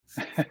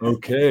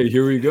Okay,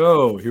 here we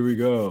go. Here we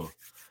go.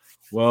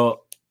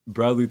 Well,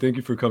 Bradley, thank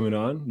you for coming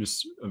on.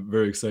 Just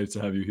very excited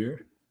to have you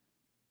here.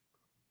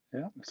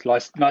 Yeah, it's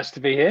nice to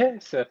be here.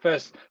 It's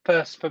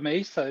first for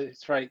me, so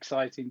it's very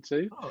exciting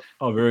too.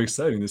 Very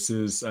exciting. This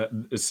is going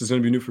to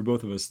be new for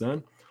both of us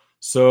then.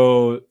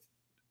 So,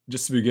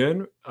 just to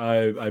begin,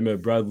 I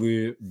met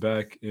Bradley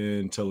back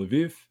in Tel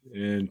Aviv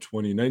in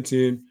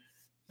 2019,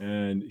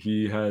 and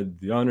he had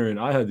the honor, and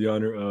I had the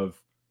honor of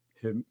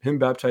him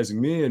baptizing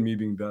me and me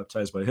being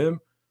baptized by him.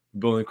 We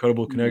built an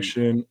incredible Mm,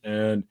 connection,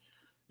 and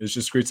it's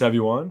just great to have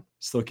you on.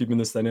 Still keeping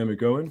this dynamic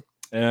going,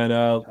 and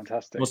we'll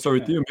fantastic. start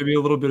with you. Maybe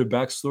a little bit of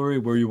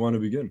backstory where you want to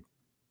begin.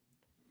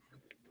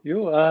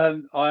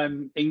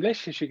 I'm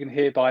English, as you can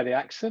hear by the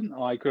accent.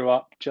 I grew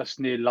up just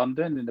near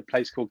London in a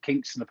place called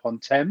Kingston upon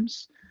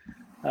Thames,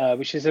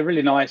 which is a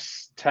really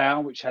nice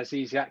town which has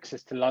easy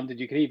access to London.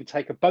 You can even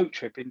take a boat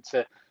trip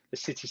into the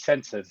city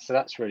centre, so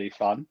that's really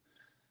fun.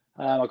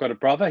 I've got a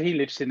brother. He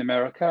lives in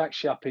America,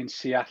 actually up in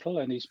Seattle,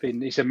 and he's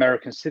an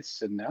American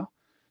citizen now.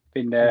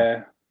 Been Hmm.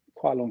 there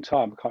quite a long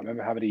time. I can't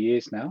remember how many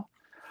years now.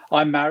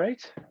 I'm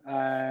married,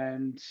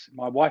 and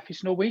my wife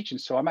is Norwegian,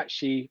 so I'm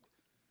actually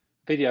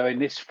videoing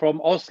this from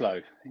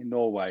Oslo in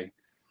Norway.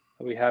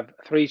 We have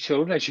three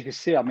children. As you can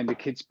see, I'm in the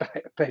kids'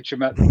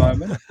 bedroom at the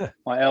moment.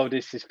 My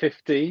eldest is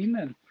 15,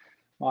 and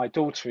my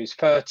daughter is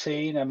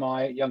 13, and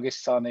my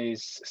youngest son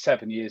is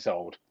 7 years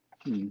old.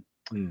 Hmm.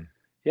 Hmm.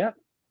 Yeah.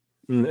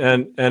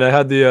 And I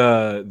had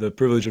the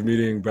privilege of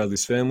meeting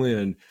Bradley's family,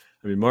 and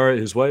I mean Mara,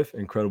 his wife,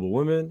 incredible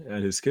woman,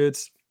 and his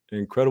kids,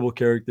 incredible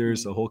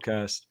characters, Hmm. a whole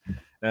cast.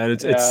 And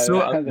it's so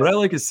what I Yeah.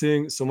 like is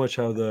seeing so much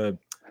how the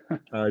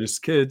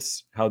just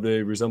kids, how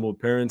they resemble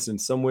parents in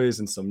some ways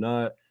and some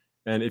not.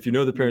 And if you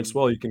know the parents Hmm.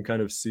 well, you can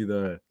kind of see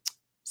the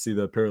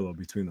parallel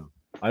between them.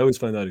 I always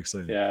find that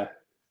exciting. Yeah.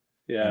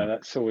 Yeah, Yeah.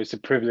 that's always a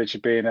privilege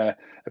of being a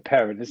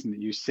parent, isn't it?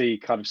 You see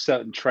kind of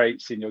certain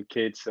traits in your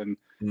kids and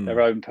their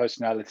Mm. own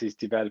personalities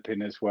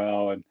developing as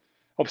well, and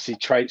obviously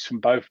traits from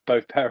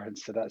both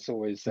parents. So that's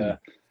always Mm.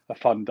 a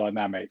fun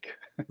dynamic.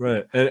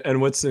 Right.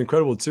 And what's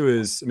incredible too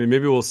is, I mean,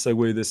 maybe we'll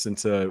segue this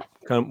into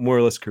kind of more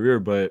or less career,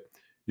 but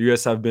you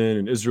guys have been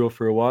in Israel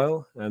for a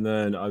while, and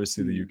then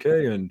obviously the Mm,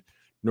 UK and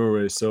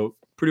Norway. So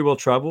pretty well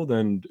traveled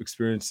and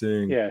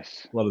experiencing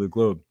yes. a lot of the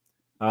globe.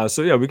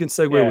 So yeah, we can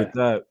segue with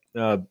Yeah.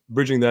 that,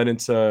 bridging that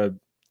into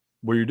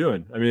what you're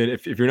doing. I mean,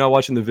 if you're not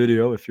watching the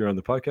video, if you're on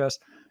the podcast,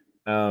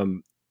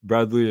 um,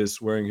 Bradley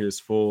is wearing his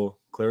full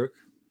cleric,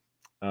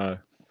 uh,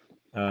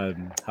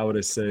 how would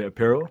I say,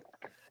 apparel,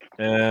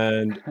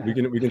 and we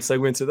can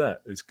segue into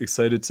that. It's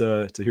excited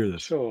to hear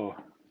this. Sure.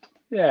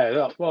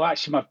 Yeah. Well,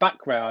 actually, my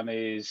background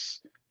is,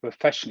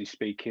 professionally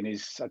speaking,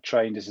 is I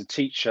trained as a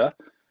teacher.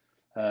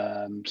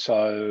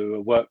 So I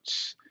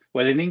worked,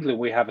 well, in England,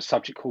 we have a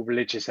subject called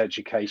religious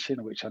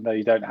education, which I know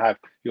you don't have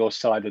your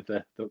side of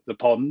the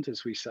pond,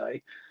 as we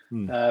say.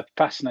 Mm,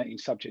 Fascinating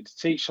subject to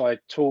teach. So I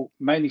taught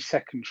mainly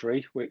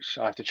secondary, which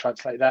I have to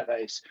translate that.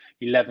 That is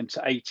 11 to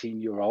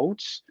 18-year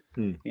olds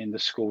mm, in the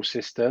school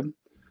system.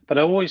 But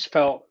I always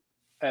felt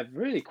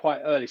really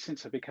quite early,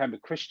 since I became a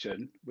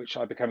Christian, which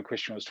I became a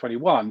Christian when I was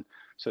 21.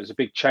 So it's a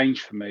big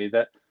change for me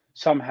that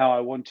somehow I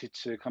wanted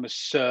to kind of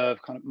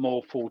serve kind of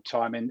more full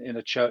time in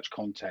a church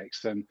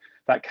context. And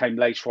that came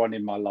later on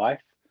in my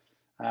life.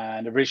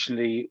 And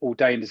originally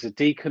ordained as a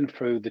deacon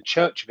through the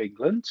Church of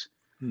England,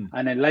 mm,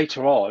 and then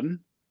later on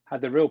had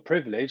the real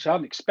privilege,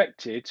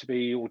 unexpected, to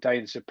be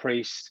ordained as a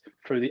priest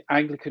through the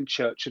Anglican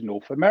Church of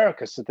North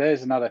America. So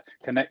there's another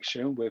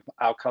connection with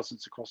our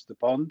cousins across the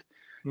pond,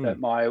 that mm,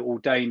 my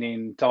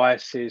ordaining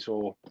diocese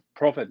or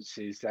province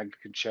is the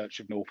Anglican Church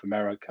of North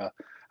America.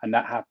 And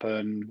that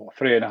happened, what,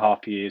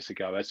 3.5 years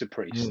ago as a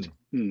priest.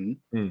 mm,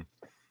 mm,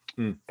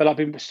 mm, But I've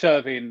been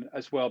serving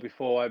as well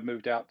before I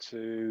moved out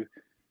to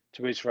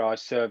Israel. I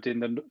served in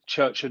the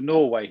Church of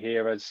Norway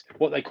here as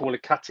what they call a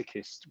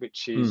catechist,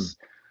 which mm, is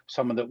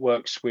someone that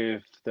works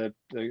with the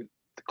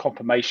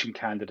confirmation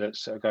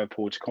candidates that are going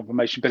forward to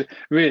confirmation. But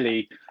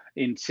really,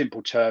 in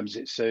simple terms,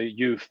 it's a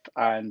youth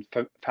and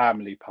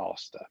family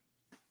pastor.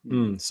 Mm.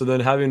 mm. So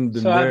then, having So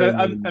been I have there,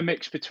 and a then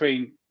mix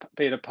between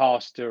being a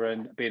pastor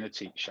and being a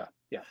teacher.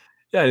 Yeah.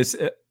 yeah, it's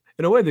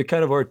in a way they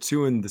kind of are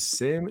two in the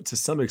same to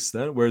some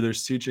extent, where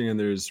there's teaching and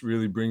there's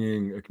really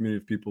bringing a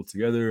community of people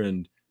together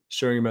and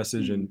sharing a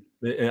message, and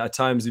Mm. at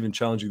times even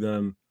challenging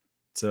them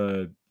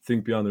to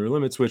think beyond their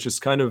limits, which is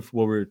kind of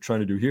what we're trying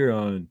to do here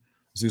on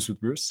Zeus with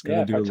Bruce.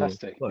 Going to Yeah, do a little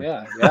fantastic. plug.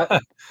 Yeah, yeah.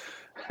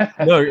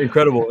 No,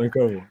 incredible,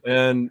 incredible.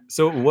 And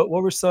so, what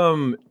were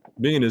some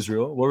being in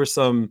Israel? What were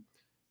some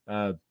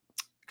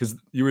because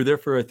you were there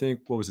for, I think,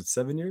 what was it,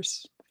 7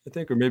 years? I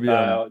think, or maybe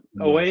Oh,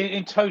 more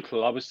in total,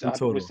 in I was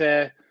total.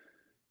 there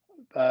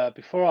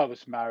before I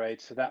was married.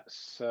 So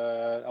that's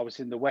I was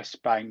in the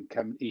West Bank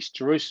and East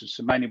Jerusalem,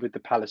 so mainly with the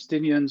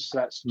Palestinians. So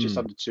that's just Mm,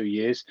 under 2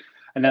 years,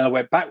 and then I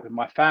went back with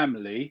my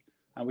family,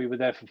 and we were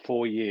there for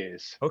 4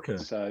 years. okay.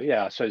 So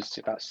yeah, so it's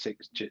about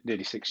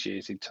nearly 6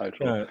 years in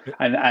total. Yeah.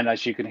 And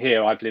as you can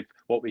hear, I've lived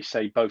what we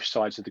say both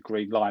sides of the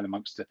Green Line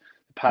amongst the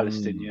Mm,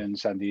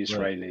 Palestinians and the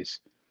right. Israelis.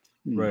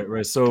 Right. Mm.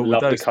 Right. So with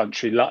Love that, the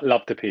country,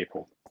 love the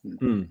people. Mm.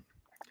 mm.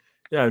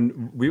 Yeah,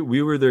 and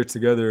we were there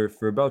together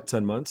for about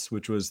 10 months,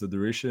 which was the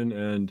duration.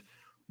 And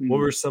what Mm,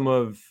 were some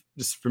of,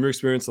 just from your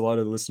experience, a lot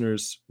of the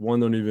listeners,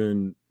 one,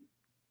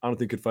 I don't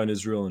think could find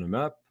Israel on a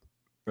map,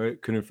 right?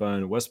 Couldn't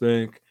find West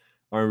Bank,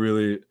 aren't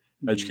really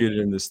mm, educated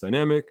in this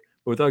dynamic.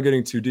 But without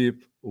getting too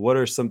deep, what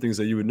are some things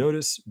that you would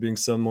notice being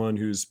someone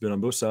who's been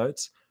on both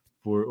sides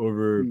for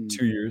over mm.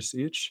 2 years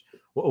each?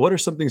 What are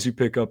some things you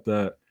pick up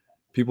that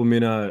people may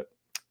not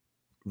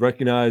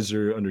recognize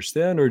or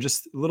understand, or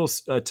just little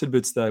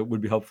tidbits that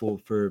would be helpful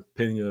for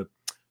painting a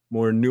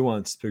more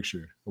nuanced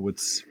picture of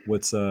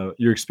what's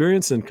your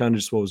experience and kind of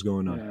just what was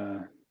going on? Yeah,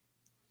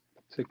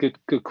 it's a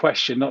good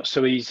question. Not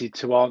so easy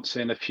to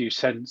answer in a few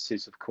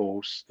sentences, of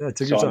course. Yeah,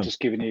 take your So I'm time. just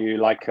giving you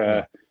like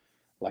Yeah.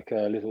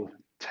 a little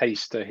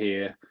taster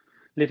here.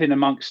 Living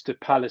amongst the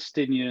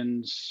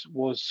Palestinians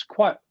was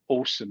quite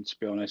awesome, to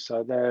be honest.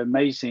 So they're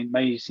amazing,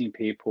 amazing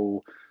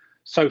people,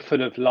 so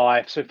full of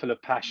life, so full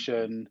of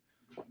passion,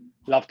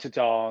 love to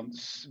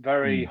dance,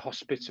 very Mm,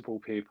 hospitable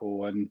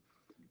people,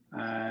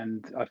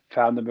 and I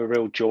found them a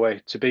real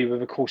joy to be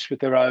with, of course, with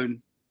their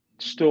own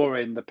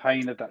story and the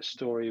pain of that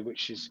story,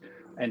 which is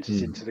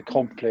enters mm, into the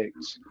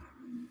conflict.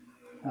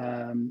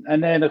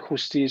 And then, of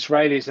course, the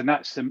Israelis, and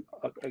that's a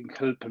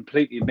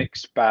completely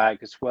mixed bag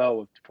as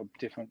well, from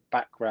different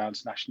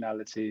backgrounds,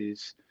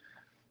 nationalities,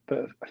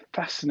 but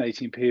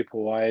fascinating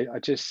people. I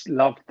just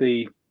love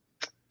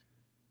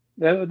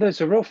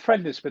there's a real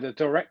friendliness, but a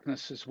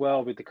directness as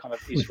well with the kind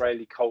of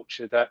Israeli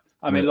culture that,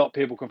 I mean, right. a lot of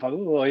people can find,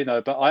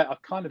 oh, but I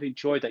kind of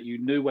enjoyed that. You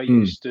knew where you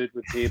Mm, stood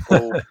with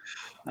people,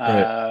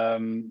 right.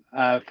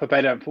 for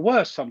better and for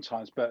worse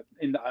sometimes. But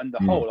in the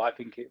Mm, whole, I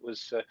think it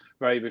was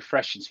very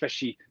refreshing,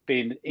 especially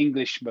being an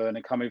Englishman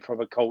and coming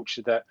from a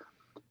culture that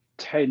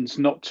tends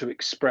not to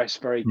express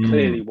very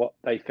clearly mm, what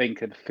they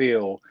think and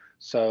feel.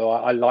 So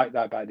I like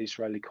that about the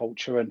Israeli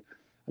culture. And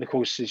of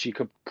course, as you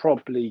could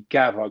probably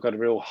gather, I've got a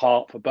real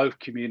heart for both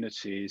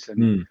communities and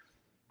mm,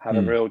 have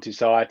a mm, real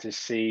desire to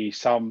see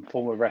some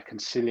form of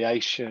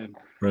reconciliation,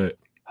 right.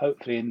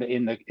 hopefully in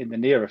the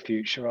nearer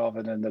future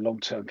rather than the long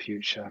term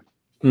future.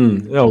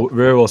 Mm, Mm, no,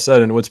 very well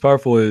said. And what's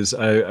powerful is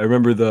I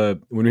remember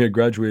when we had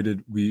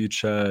graduated, we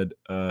each had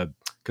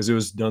because it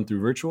was done through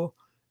virtual,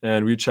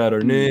 and we each had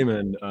our mm, name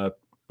and a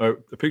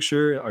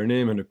picture, our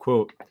name, and a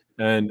quote.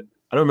 And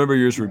I don't remember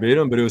yours yeah,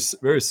 verbatim, but it was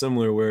very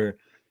similar. Where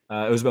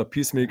it was about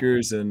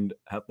peacemakers and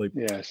have, like,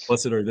 yes,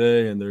 blessed are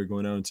they, and they're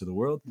going out into the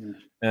world.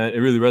 mm, And it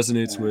really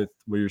resonates yeah, with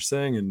what you're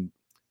saying and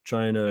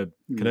trying to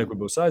connect mm, with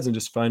both sides and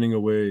just finding a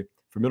way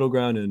for middle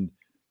ground and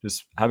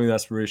just having the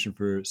aspiration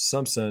for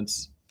some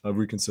sense of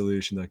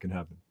reconciliation that can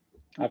happen.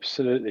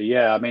 absolutely,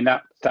 yeah. I mean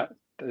that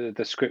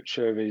the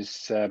scripture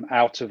is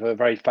out of a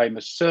very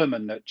famous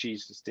sermon that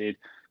Jesus did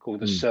called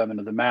the Mm, Sermon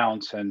of the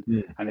Mount,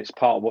 mm, and it's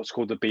part of what's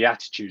called the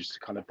Beatitudes,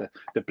 kind of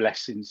the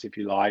blessings, if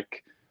you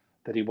like,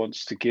 that he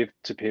wants to give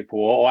to people,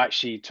 or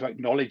actually to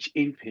acknowledge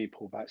in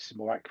people. That's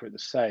more accurate to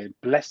say.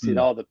 Blessed mm,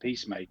 are the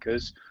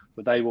peacemakers,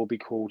 for they will be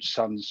called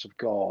sons of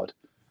God.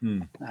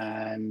 mm,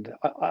 And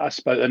I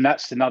suppose, and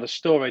that's another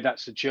story.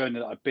 That's a journey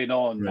that I've been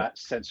on. right. That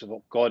sense of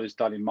what God has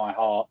done in my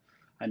heart,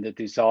 and the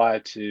desire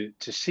to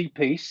see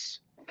peace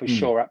for Mm,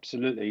 sure,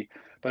 absolutely,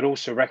 but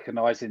also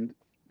recognizing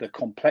the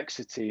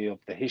complexity of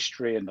the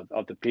history and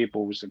of the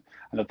peoples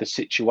and of the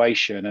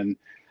situation,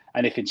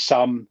 and if in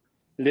some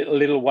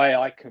little way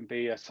I can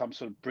be some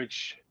sort of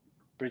bridge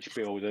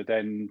builder,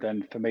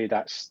 then for me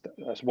that's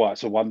why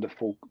it's a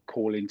wonderful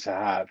calling to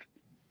have.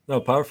 no,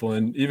 powerful.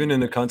 And even in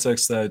the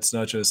context that it's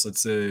not just,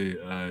 let's say,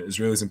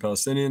 Israelis and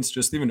Palestinians,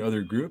 just even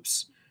other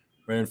groups,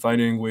 right? And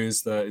finding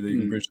ways that you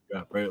can Mm. bridge the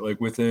gap, right? Like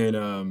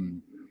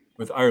within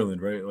with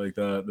Ireland, right? Like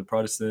the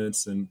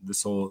Protestants and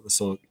this whole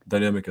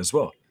dynamic as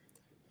well.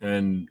 Yeah,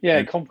 And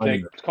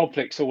finding that.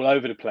 conflict's all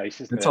over the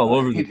place, isn't It's it? all I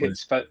over the mean,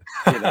 place.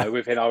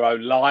 within our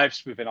own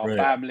lives, within our Right,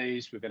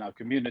 families, within our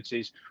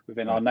communities,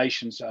 within our right,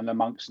 nations, and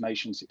amongst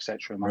nations,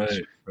 etc., amongst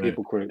right, right.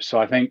 people groups. So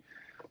I think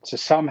to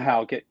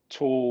somehow get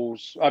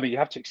tools. I mean, you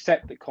have to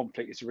accept that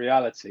conflict is a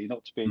reality,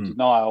 not to be in Mm,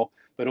 denial,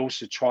 but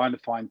also trying to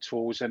find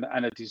tools and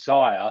a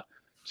desire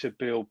to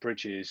build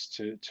bridges,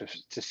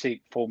 to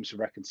seek forms of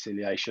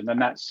reconciliation, and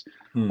that's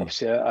mm.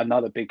 obviously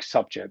another big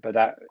subject. But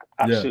that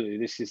Yeah, absolutely,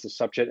 this is the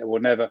subject that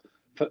will never,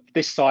 for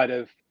this side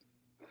of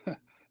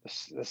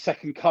the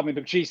second coming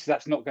of Jesus,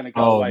 that's not going to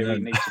go oh away. We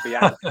man. need to be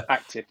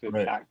active,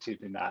 Right. active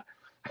in that.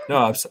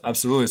 No,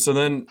 absolutely. So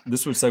then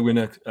this would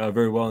segue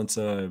very well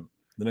into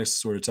the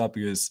next sort of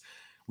topic is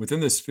within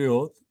this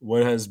field,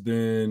 what has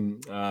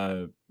been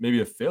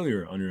maybe a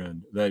failure on your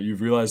end that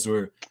you've realized,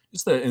 or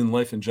just that in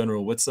life in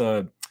general, what's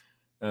something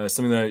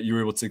that you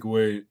were able to take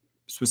away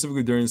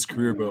specifically during this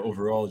career, but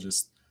overall,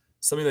 just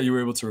something that you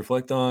were able to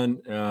reflect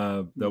on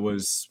that Mm.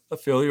 was a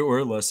failure or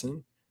a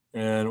lesson?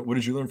 And what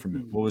did you learn from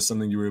it? Mm. What was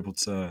something you were able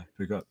to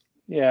pick up?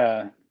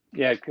 Yeah,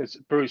 yeah, because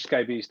Bruce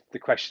gave me the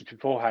questions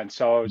beforehand,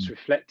 so I was Mm,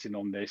 reflecting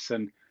on this,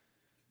 and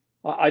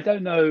I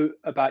don't know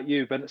about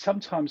you, but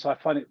sometimes I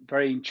find it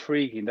very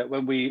intriguing that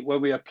when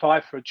we apply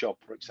for a job,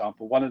 for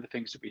example, one of the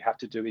things that we have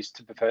to do is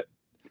to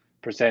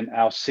present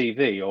our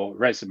CV or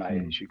resume,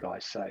 mm, as you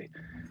guys say,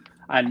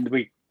 and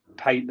we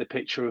paint the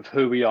picture of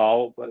who we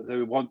are, what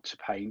we want to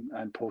paint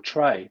and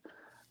portray.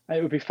 And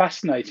it would be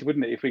fascinating,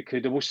 wouldn't it, if we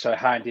could also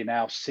hand in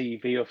our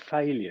CV of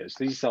failures.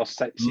 These are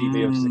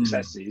CV of Mm.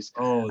 successes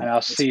Oh, and our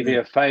that's CV great.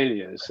 of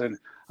failures. And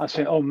I was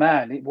thinking, oh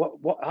man,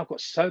 what I've got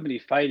so many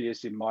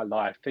failures in my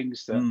life,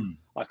 things that Mm.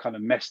 I kind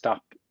of messed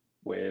up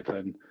with,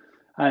 and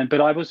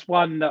but I was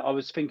one that I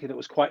was thinking that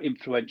was quite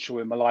influential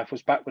in my life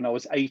was back when I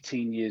was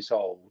 18 years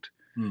old.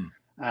 Mm.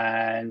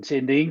 And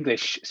in the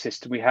English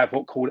system, we have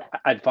what called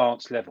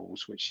advanced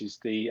levels, which is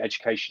the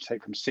education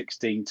take from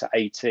 16 to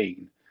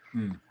 18.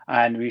 Mm.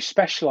 And we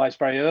specialize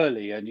very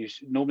early, and you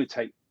normally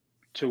take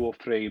 2 or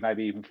 3,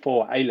 maybe even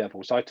 4 A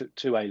levels. I took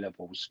 2 A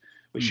levels,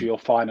 which are Mm. your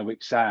final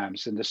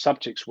exams, and the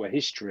subjects were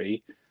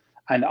history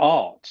and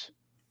art.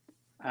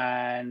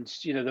 And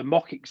the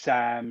mock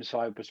exams,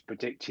 I was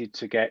predicted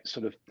to get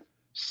sort of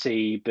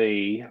C,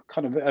 B,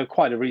 kind of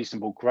quite a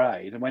reasonable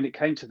grade. And when it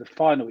came to the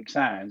final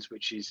exams,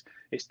 which is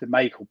it's the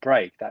make or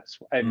break, that's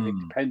everything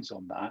Mm. depends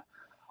on that.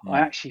 I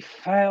Mm. actually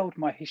failed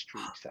my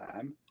history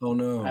exam, Oh and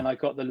no. I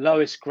got the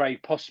lowest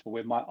grade possible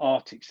with my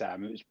art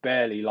exam. It was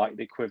barely like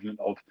the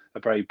equivalent of a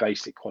very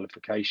basic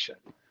qualification.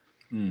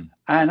 Mm.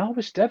 And I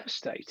was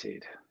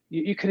devastated.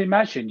 You can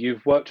imagine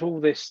you've worked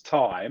all this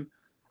time,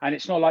 and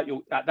it's not like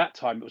you're at that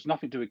time, it was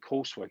nothing to do with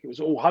coursework. It was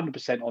all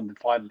 100% on the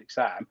final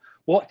exam.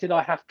 What did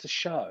I have to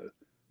show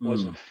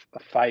was Mm. a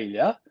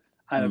failure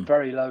and a Mm.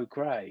 very low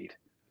grade.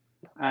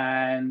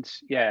 And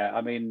yeah,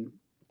 I mean,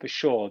 for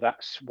sure,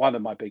 that's one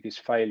of my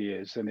biggest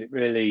failures. And it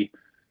really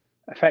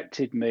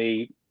affected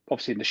me,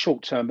 obviously in the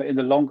short term, but in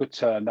the longer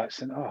term,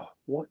 that's oh,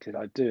 what did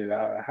I do?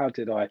 How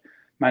did I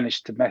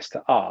manage to mess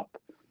that up?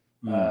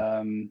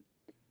 Mm. Um,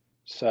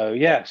 so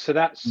yeah, so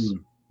that's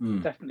Mm.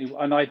 Mm. definitely,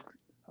 and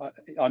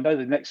I know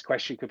the next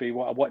question could be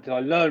what did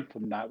I learn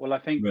from that? Well, I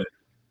think, Right.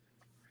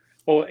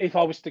 or if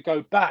I was to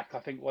go back, I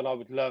think what I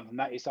would learn from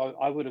that is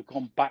I would have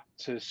gone back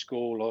to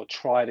school or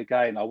tried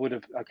again. I would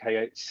have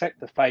accept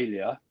the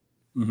failure,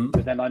 but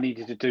Mm-hmm. then I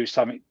needed to do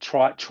something,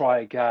 try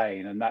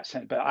again, and that's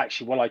it. But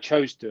actually, what I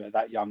chose to do at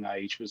that young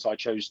age was I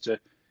chose to,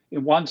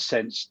 in one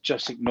sense,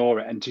 just ignore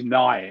it and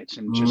deny it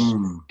and just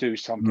Mm. do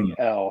something Mm.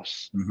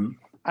 else. Mm-hmm.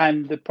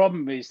 And the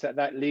problem is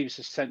that leaves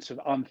a sense of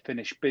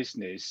unfinished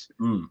business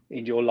Mm.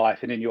 in your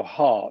life and in your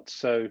heart.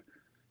 So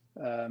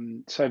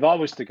if I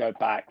was to go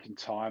back in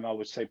time, I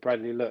would say,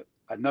 Bradley, look,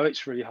 I know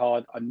it's really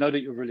hard. I know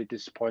that you're really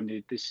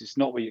disappointed. This is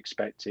not what you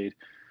expected,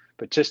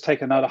 but just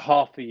take another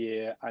half a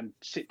year and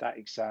sit that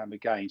exam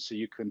again so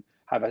you can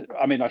have a.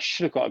 I mean, I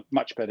should have got a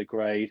much better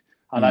grade,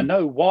 and I Mm.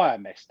 know why I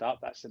messed up.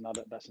 That's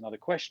another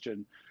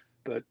question,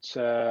 but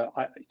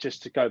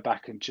just to go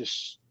back and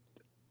just,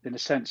 in a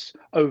sense,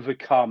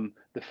 overcome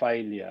the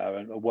failure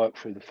and work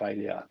through the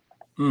failure.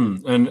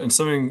 Mm. And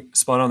something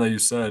spot on that you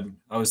said,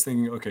 I was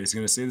thinking, okay, he's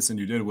gonna say this, and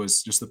you did,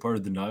 was just the part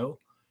of denial.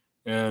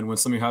 And when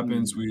something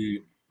happens, Mm.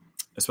 we,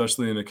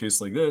 especially in a case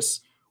like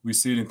this, we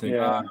see it and think,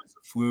 Yeah. it's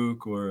a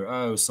fluke, or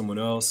it was someone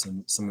else,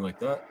 and something like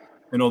that.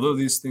 And although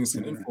these things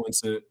can Yeah.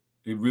 influence it,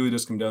 it really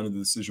does come down to the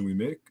decision we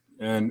make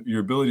and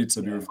your ability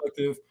to be Yeah.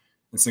 reflective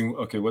and saying,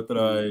 okay, what did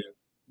Mm. I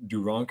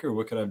do wrong here?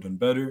 What could I have done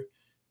better?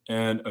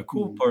 And a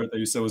cool Mm. part that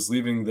you said was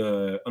leaving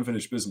the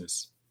unfinished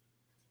business.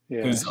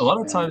 Because a Yes. lot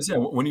of Yeah. times, yeah,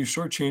 when you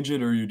shortchange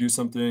it or you do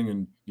something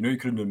and you know you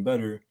could have done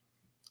better,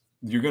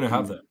 you're gonna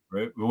have that, Mm.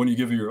 right? But when you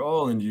give it your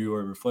all and you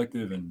are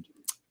reflective and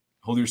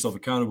hold yourself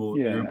accountable,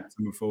 you're able Yeah. to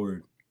move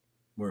forward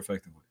more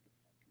effectively.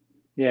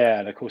 Yeah.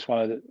 And of course,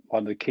 one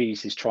of the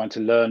keys is trying to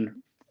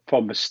learn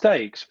from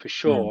mistakes for Mm.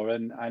 sure,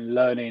 and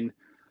learning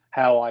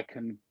how I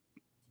can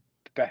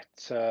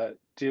better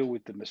deal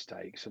with the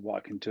mistakes and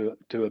what I can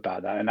do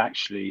about that. And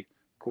actually,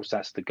 of course,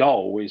 that's the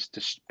goal, is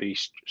to be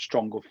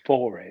stronger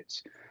for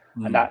it.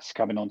 And Mm. that's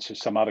coming on to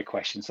some other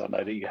questions I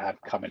know that you have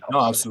coming up. No,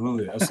 So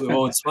absolutely, absolutely.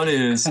 Well, what's funny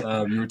is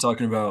you were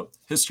talking about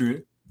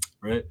history,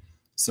 right?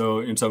 So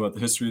you're talking about the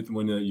history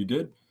when you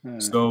did. uh,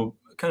 So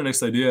kind of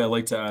next idea I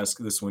like to ask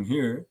this one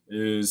here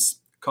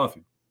is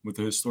coffee with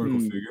a historical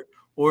mm, figure,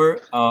 or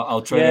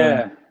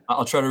yeah.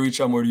 I'll try to reach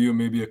out more to you,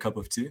 maybe a cup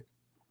of tea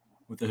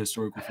with a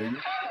historical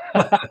figure.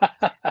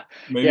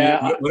 Maybe Yeah.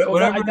 From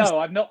what I know,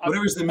 I'm not.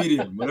 whatever's the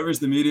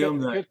medium Good.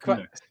 that Good.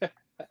 connects.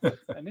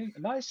 A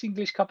nice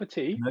English cup of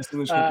tea. Nice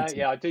English cup of tea.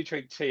 Yeah, I do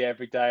drink tea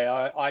every day.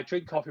 I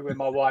drink coffee when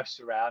my wife's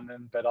around,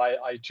 but I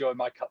enjoy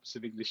my cups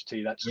of English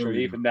tea. That's There true. we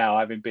go. Even now,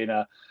 having been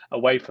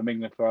away from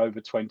England for over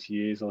 20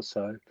 years or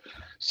so.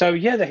 So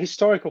yeah, the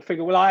historical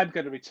figure. Well, I am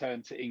going to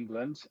return to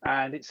England,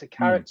 and it's a Mm,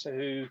 character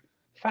who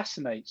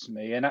fascinates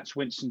me, and that's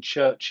Winston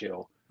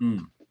Churchill.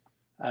 mm,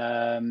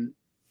 Um,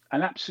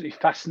 an absolutely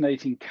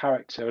fascinating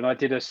character, and I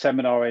did a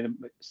seminar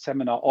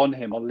on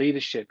him on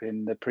leadership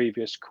in the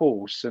previous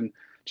course, and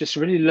just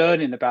really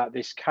learning about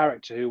this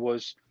character who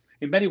was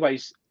in many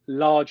ways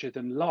larger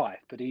than life,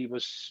 but he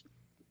was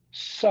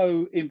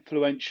so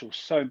influential,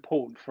 so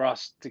important for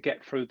us to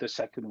get through the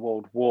Second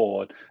World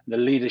War, and the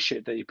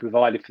leadership that he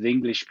provided for the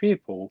English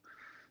people.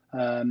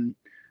 Um,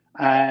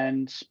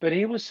 and but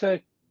he was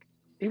a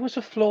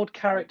flawed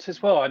character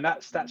as well, and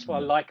that's what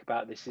I mm, like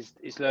about this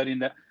is learning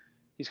that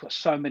he's got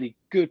so many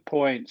good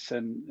points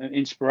and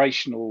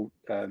inspirational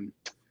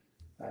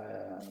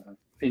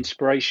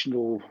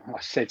inspirational, I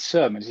said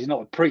sermons. He's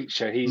not a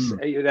preacher. He's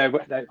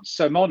they're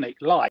sermonic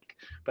like,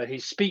 but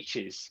his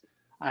speeches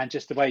and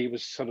just the way he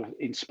was sort of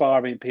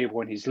inspiring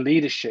people and his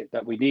leadership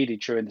that we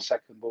needed during the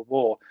Second World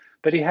War.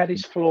 But he had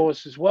his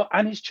flaws as well,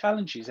 and his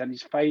challenges and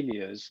his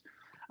failures.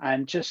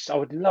 And just I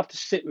would love to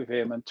sit with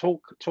him and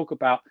talk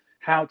about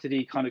how did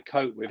he kind of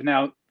cope with.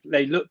 Now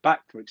they look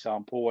back, for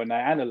example, and they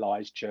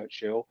analyse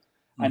Churchill.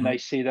 And they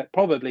see that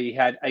probably he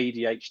had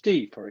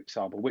ADHD, for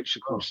example, which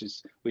of course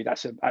is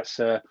that's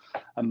a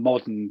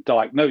modern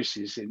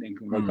diagnosis in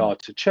regard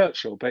to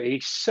Churchill. But he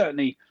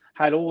certainly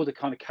had all the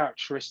kind of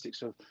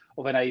characteristics of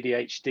an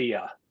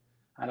ADHDer.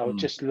 And I would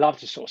just love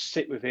to sort of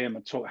sit with him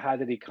and talk. How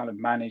did he kind of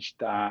manage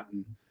that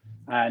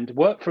and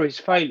work through his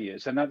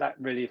failures? And that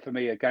really, for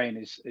me, again,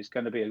 is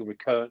going to be a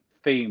recurrent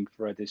theme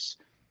for this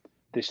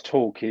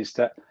talk. Is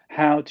that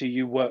how do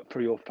you work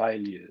through your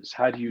failures?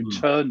 How do you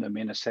turn them,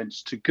 in a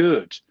sense, to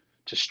good?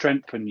 To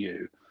strengthen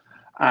you,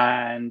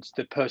 and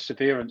the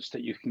perseverance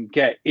that you can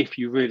get if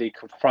you really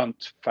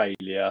confront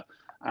failure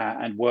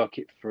and work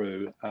it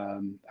through,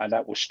 and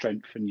that will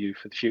strengthen you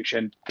for the future.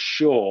 And for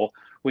sure,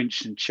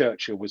 Winston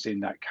Churchill was in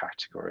that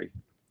category.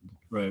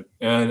 Right,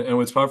 and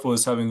what's powerful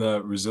is having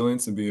that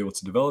resilience and being able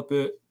to develop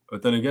it.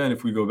 But then again,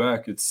 if we go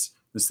back, it's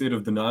the state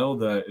of denial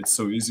that it's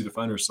so easy to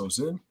find ourselves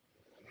in,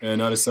 and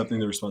not accepting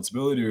the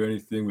responsibility or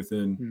anything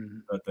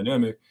within that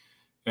dynamic.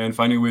 And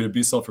finding a way to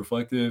be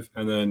self-reflective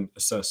and then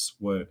assess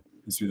what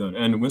needs to be done.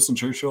 And Winston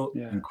Churchill,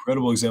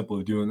 incredible example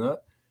of doing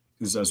that.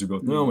 Because as we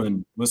both know,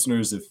 and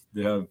listeners, if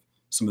they have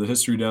some of the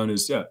history down,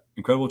 is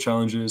incredible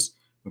challenges,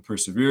 but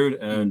persevered.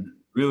 And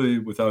really,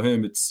 without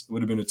him, it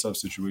would have been a tough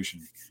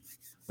situation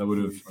that would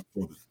have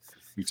unfolded.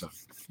 Big time.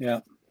 Yeah,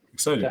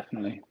 exciting.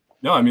 Definitely.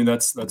 No, I mean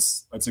that's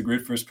a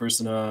great first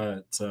person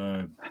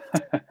to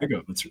think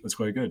of. That's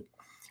quite good.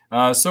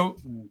 So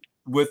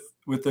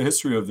with the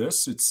history of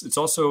this, it's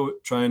also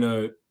trying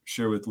to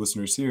share with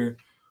listeners here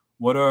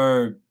what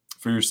are,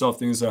 for yourself,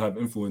 things that have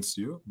influenced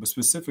you, but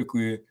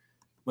specifically,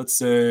 let's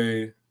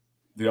say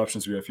the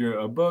options we have here: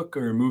 a book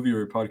or a movie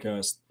or a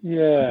podcast,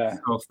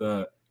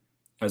 that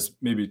has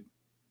maybe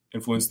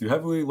influenced you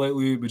heavily,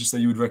 lightly, but just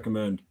that you would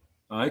recommend.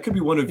 It could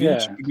be one of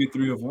each, it could be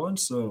three of one,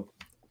 so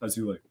as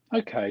you like.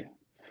 Okay.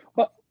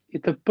 Well,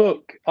 the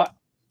book,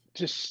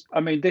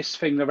 this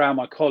thing around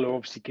my collar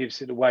obviously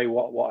gives it away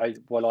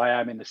what I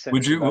am in the sense.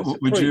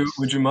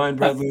 Would you mind,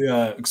 Bradley,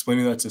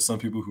 explaining that to some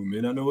people who may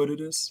not know what it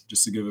is,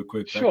 just to give a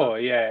quick background? Sure.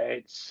 Yeah,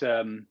 it's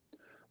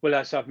well,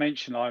 as I've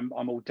mentioned,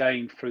 I'm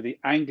ordained through the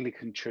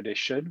Anglican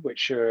tradition,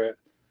 which are,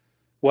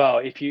 well,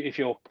 if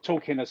you're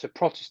talking as a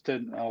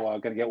Protestant, I'm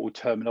going to get all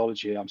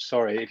terminology. I'm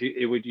sorry.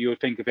 You would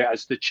think of it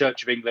as the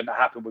Church of England that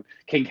happened with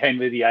King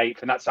Henry VIII,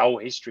 and that's a whole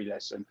history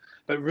lesson.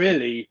 But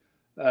really,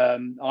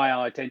 I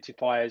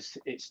identify as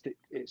it's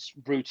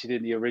rooted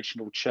in the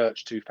original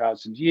church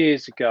 2,000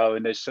 years ago,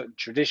 and there's certain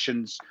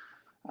traditions,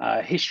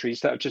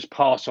 histories that have just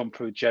passed on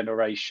through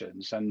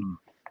generations,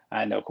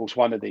 and of course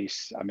one of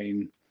these,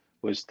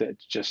 was that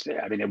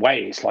in a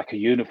way it's like a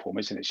uniform,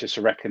 isn't it? It's just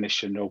a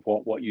recognition of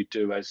what you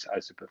do as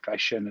a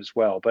profession as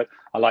well. But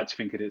I like to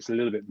think that it's a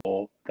little bit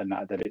more than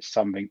that it's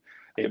something,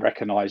 it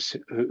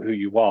recognises who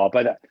you are.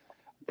 But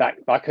that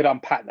I could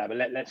unpack that,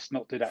 but let's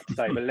not do that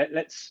today. But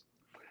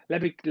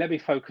let me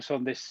focus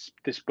on this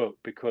book,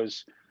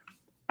 because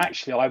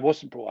actually I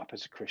wasn't brought up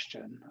as a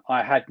Christian.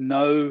 I had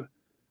no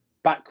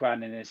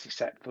background in this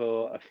except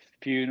for a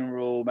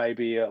funeral,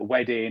 maybe a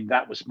wedding.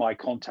 That was my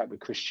contact with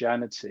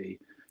Christianity.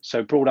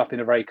 So brought up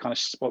in a very kind of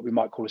what we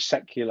might call a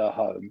secular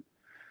home.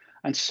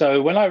 And so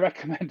when I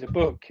recommend a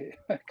book,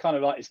 kind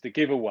of like it's the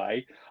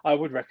giveaway, I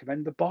would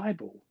recommend the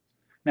Bible.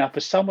 Now, for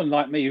someone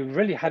like me who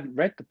really hadn't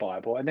read the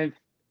Bible, and then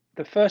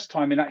the first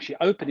time in actually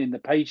opening the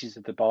pages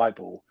of the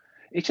Bible,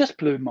 it just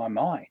blew my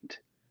mind.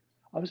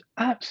 I was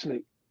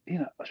absolutely,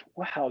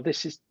 wow,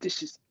 this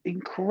is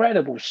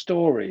incredible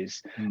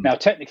stories. Now,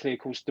 technically, of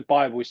course, the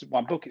Bible is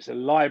one book. It's a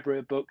library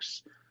of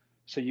books,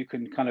 so you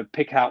can kind of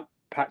pick out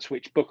perhaps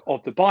which book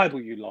of the Bible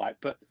you like,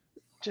 but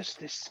just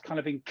this kind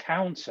of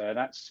encounter,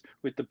 that's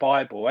with the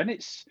Bible. And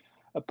it's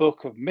a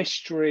book of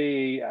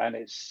mystery, and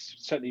it's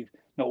certainly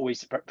not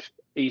always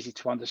easy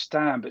to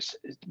understand, but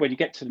when you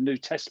get to the New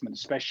Testament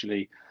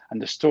especially,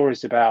 and the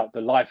stories about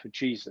the life of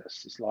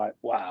Jesus, it's like,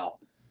 wow.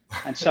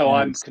 And so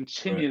I'm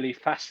continually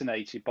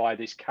fascinated by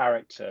this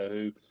character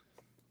who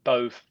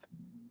both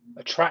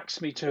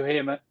attracts me to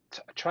him,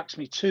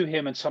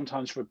 and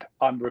sometimes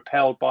I'm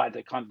repelled by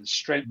the kind of the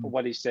strength of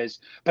what he says,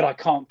 but I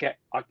can't get,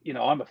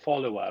 I'm a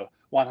follower,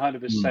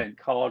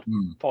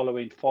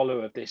 100%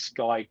 follower of this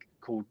guy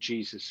called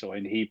Jesus, or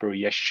in Hebrew,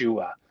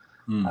 Yeshua.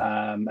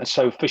 And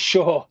so for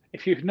sure,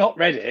 if you've not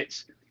read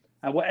it,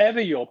 and whatever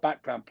your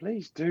background,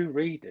 please do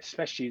read this,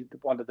 especially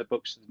one of the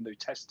books of the New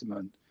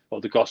Testament,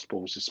 or the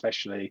Gospels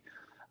especially,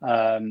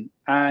 and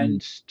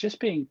just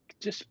be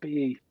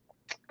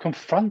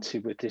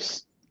confronted with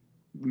this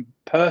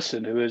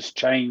person who has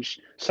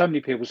changed so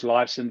many people's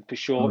lives, and for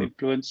sure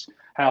influenced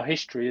how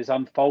history has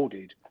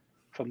unfolded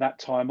from that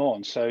time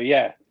on. So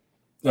I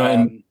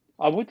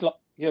would like,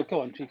 Yeah,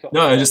 go on. You got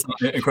No, I a just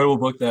question. incredible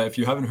book that if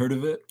you haven't heard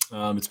of it,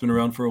 it's been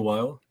around for a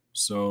while,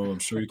 so I'm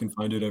sure you can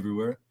find it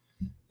everywhere.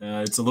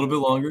 It's a little bit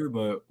longer,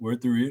 but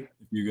worth the read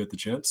if you get the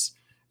chance.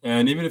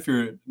 And even if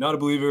you're not a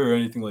believer or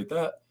anything like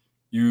that,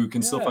 you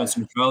can still find Yeah.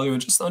 some value in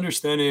just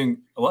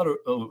understanding a lot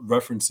of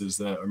references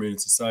that are made in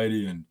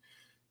society and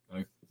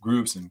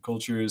groups and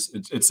cultures.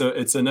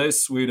 It's a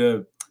nice way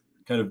to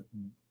kind of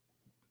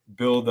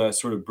build that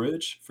sort of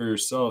bridge for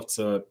yourself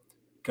to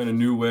kind of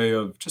new way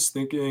of just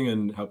thinking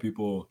and how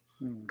people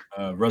Mm,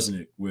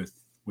 resonate with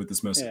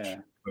this message yeah.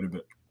 quite a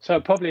bit.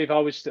 So probably if I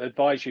was to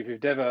advise you, if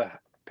you've never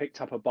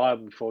picked up a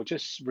Bible before,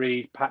 just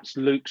read perhaps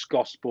Luke's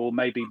Gospel,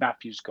 maybe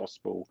Matthew's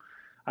Gospel,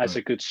 as Right.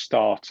 a good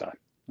starter.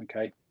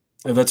 Okay.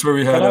 And that's where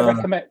we Can had I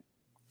recommend?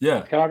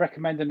 yeah. Can I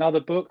recommend another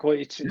book, or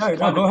it's Yeah, no,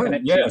 kind go of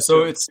ahead. Yeah, connected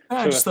so it's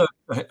to just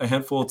a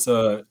handful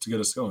to get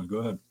us going. Go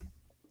ahead.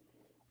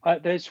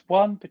 there's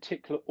one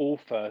particular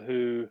author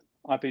who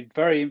I've been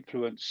very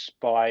influenced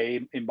by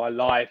in my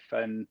life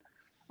and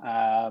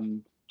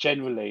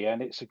generally,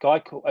 and it's a guy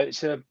called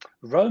it's a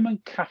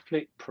Roman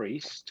Catholic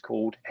priest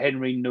called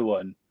Henry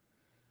Nouwen.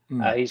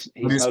 Hmm. How do He's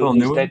you no spell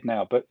he's Newman? dead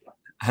now, but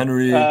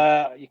Henry.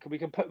 we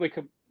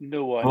can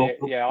Nouwen.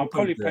 Yeah, I We'll put it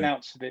probably there.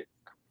 pronounced it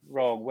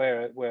wrong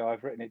where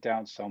I've written it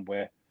down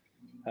somewhere.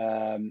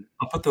 Um,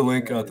 I'll put the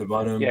link at where the is it?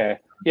 bottom Yeah, in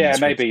the yeah,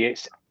 description. maybe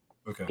it's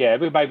Okay. yeah.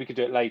 Maybe we could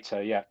do it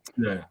later. Yeah,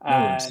 Yeah, yeah,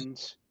 no worries.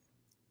 and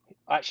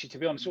actually, to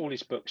be honest, all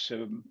his books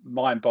are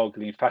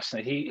mind-boggling and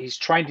fascinating. He's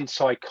trained in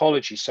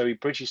psychology, so he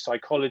bridges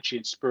psychology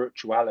and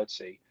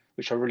spirituality,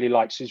 which I really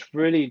like. So he's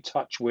really in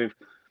touch with,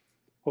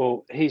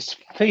 well, his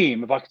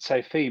theme, if I could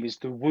say theme, is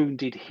the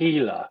wounded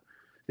healer.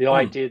 The Hmm.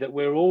 idea that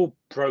we're all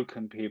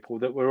broken people,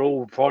 that we're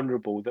all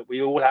vulnerable, that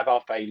we all have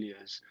our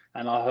failures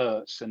and our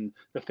hurts and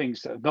the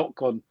things that have not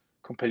gone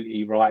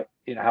completely right,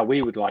 how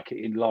we would like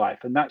it in life.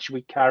 And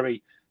naturally, we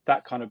carry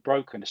that kind of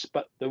brokenness.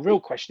 But the real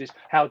question is,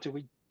 how do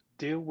we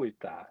deal with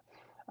that?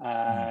 Hmm.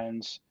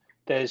 And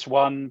there's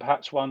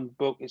perhaps one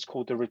book, it's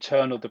called The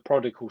Return of the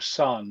Prodigal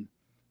Son.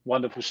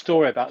 Wonderful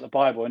story about the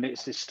Bible. And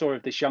it's this story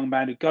of this young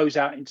man who goes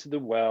out into the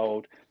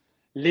world,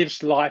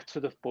 lives life to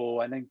the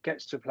full, and then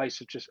gets to a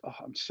place of just, oh,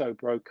 I'm so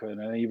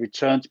broken. And he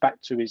returns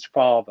back to his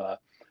father.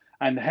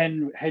 And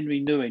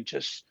Henry Nouwen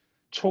just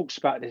talks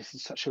about this in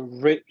such a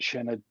rich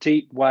and a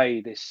deep way,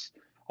 this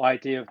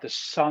idea of the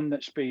son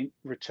that's been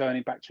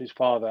returning back to his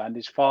father, and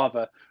his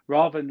father,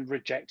 rather than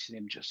rejecting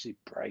him, just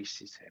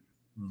embraces him.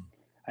 Hmm.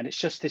 And it's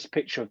just this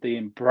picture of the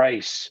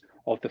embrace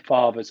of the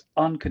father's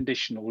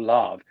unconditional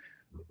love.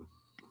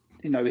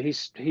 He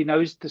knows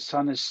the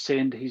son has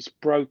sinned, he's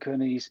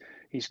broken,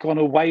 he's gone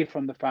away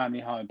from the family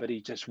home, but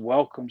he just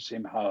welcomes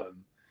him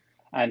home.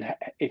 And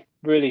if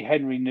really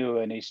Henry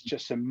Nouwen is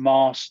just a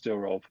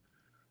master of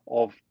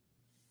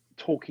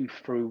talking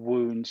through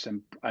wounds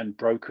and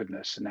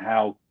brokenness and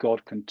how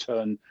God can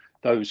turn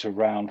those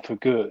around for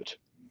good.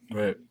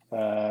 Right.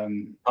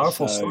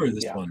 Powerful So story,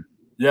 this yeah. one.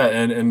 Yeah,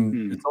 and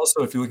Mm, it's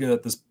also if you look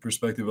at this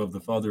perspective of the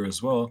father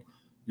as well,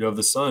 you have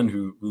the son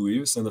who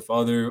leaves, and the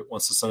father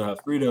wants the son to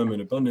have freedom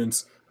and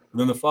abundance, but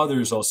then the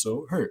father is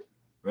also hurt,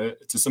 right?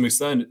 To some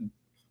extent,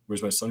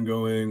 where's my son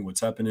going?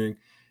 What's happening?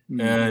 mm,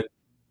 And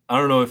I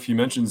don't know if he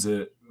mentions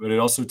it, but it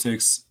also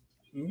takes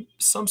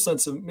some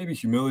sense of maybe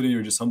humility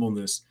or just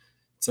humbleness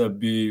to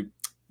be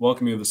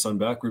welcoming of the son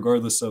back,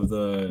 regardless of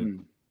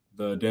mm.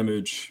 the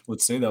damage,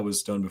 let's say, that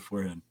was done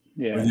beforehand,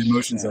 or the Yes,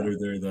 emotions that yeah. are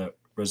there that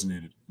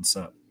resonated and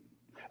sat.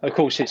 Of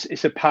course,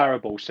 it's a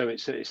parable, so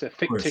it's a Of course,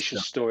 fictitious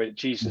yeah. story that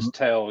Jesus Mhm.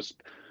 tells,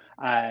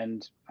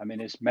 and I mean,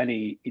 there's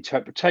many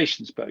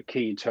interpretations, but a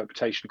key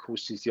interpretation, of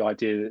course, is the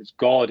idea that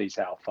God is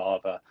our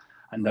Father,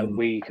 and that Mm,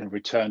 we can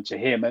return to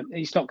Him, and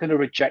He's not going to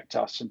reject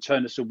us and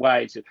turn us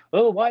away. To,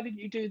 oh, why didn't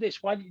you do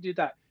this? Why didn't you do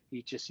that?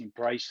 He just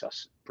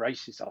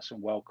embraces us,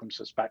 and welcomes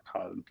us back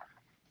home.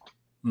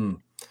 mm.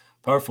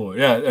 Powerful.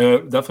 Yeah,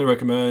 definitely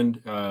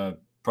recommend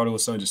Prodigal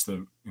Son. Just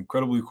an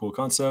incredibly cool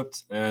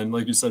concept, and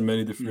like you said,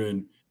 many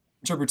different Mm,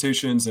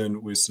 interpretations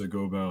and ways to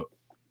go about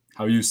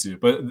how you see it.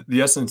 But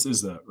the essence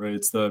is that, right?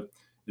 It's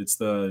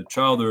the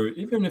child, or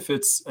even if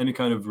it's any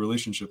kind of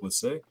relationship, let's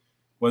say,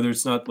 whether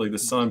it's not like the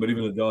son, but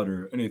even the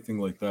daughter, anything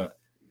like that.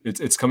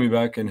 It's coming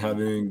back and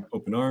having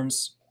open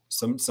arms,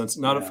 some sense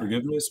not of yeah.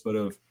 forgiveness, but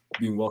of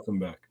being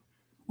welcomed back,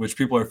 which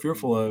people are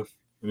fearful Mm, of.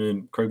 I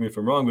mean, correct me if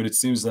I'm wrong, but it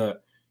seems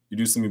that you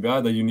do something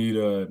bad that you need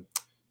to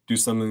do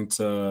something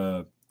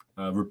to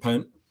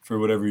repent for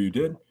whatever you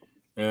did,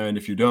 and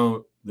if you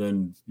don't,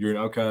 then you're an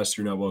outcast,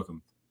 you're not welcome.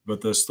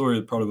 But the story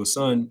of the prodigal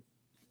son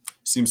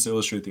seems to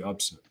illustrate the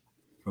opposite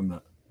from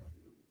that.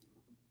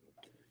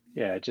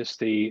 yeah, just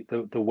the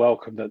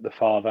welcome that the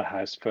Father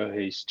has for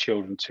His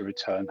children to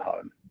return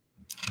home.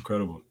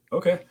 Incredible.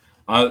 Okay.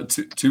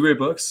 Two great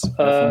books.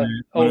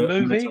 Definitely Or I'm gonna touch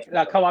movie. on Like,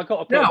 that. come on, I got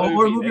to put Yeah, a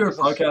or a movie in movie there or a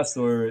because podcast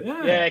or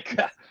yeah,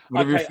 yeah.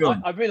 whatever you're Okay,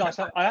 feeling. I realised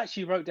I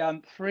actually wrote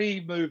down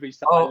three movies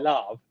that I Oh,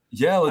 love,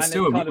 yeah, let's and then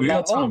do it. kind of We like,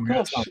 got oh time. We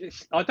got time.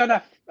 gosh, I don't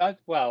have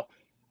well,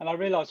 and I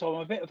realised I'm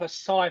a bit of a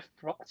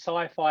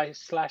sci-fi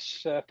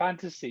slash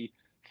fantasy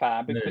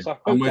fan Hey, because I I'm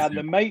wrote with down you.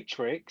 The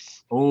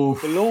Matrix, Oh,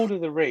 The Lord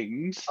of the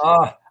Rings,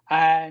 ah,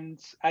 And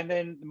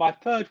then my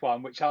third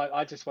one, which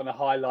I just want to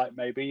highlight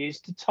maybe, is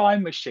the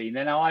Time Machine.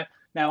 And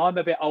now I'm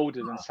a bit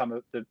older than some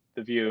of the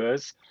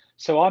viewers,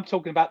 so I'm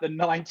talking about the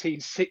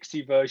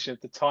 1960 version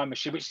of the Time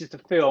Machine, which is the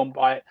film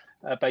by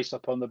based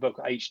upon the book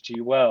H.G.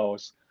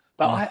 Wells.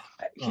 But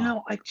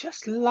Oh, I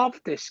just love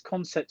this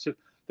concept of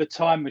the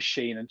time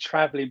machine and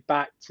traveling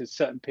back to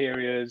certain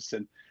periods,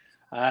 and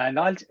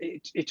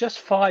it just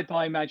fired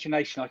my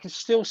imagination. I can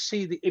still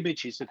see the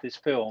images of this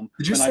film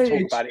did you when I say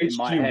talk about it in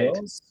my H.G. head.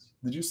 Wells?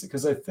 Did you see?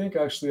 Because I think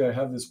actually I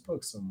have this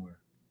book somewhere.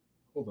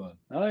 Hold on.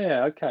 Oh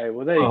yeah, okay.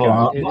 Well, there Oh, you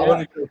hold go. on. Let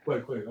me go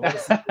quick. I want to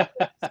see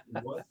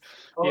what.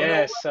 Oh no,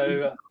 Yeah,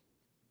 so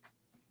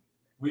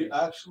we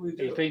actually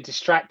he's do. been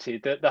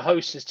distracted. The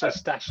host has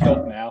just dashed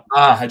off now.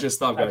 I just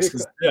stopped, Have guys. you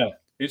Because got?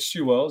 yeah,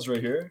 H.G. Wells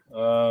right here. Yeah.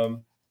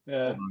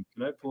 Hold on.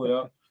 Can I pull it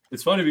out?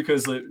 It's funny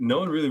because like no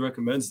one really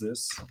recommends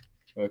this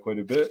quite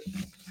a bit.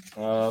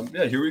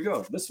 Yeah, here we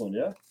go. This one,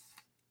 yeah.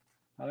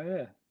 Oh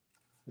yeah.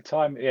 The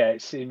time. Yeah,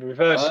 it's in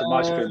reverse of my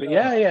Uh, screen, but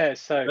yeah.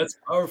 that's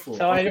powerful.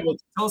 So Okay, I well,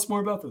 tell us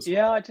more about this one.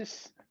 yeah, I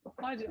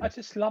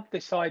just love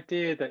this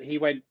idea that he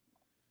went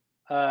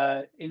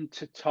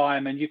into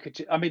time, and you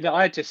could. I mean,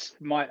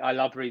 I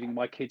love reading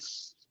my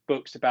kids'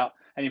 books about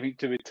anything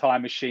to do with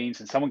time machines,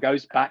 and someone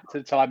goes back to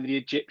the time of the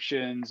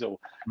Egyptians or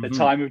the Mm-hmm.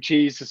 time of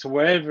Jesus or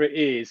wherever it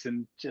is,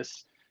 and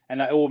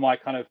all my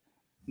kind of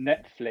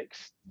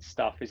Netflix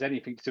stuff is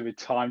anything to do with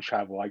time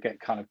travel. I get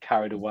kind of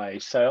carried away.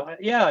 So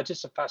yeah,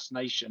 just a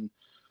fascination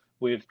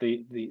with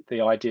the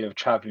idea of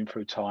traveling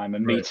through time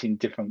and Right. meeting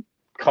different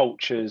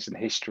cultures and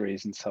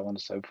histories and so on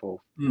and so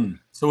forth.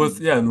 So with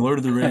Mm. yeah, and Lord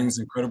of the Rings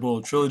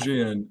incredible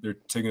trilogy, and they're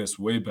taking us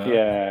way back,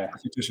 Yeah.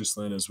 fictitious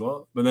land as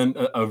well. But then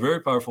a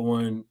very powerful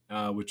one,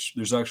 which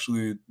there's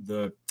actually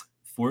the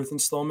fourth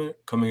installment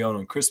coming out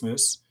on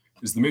Christmas,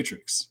 is The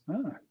Matrix.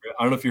 Oh.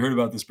 I don't know if you heard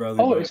about this,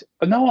 Bradley, Oh, but it's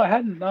no, I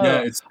hadn't. yeah,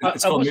 No, it's I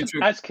called wasn't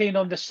Matrix. as keen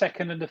on the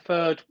second and the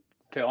third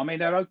film. I mean,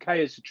 they're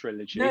okay as a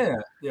trilogy, Yeah.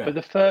 but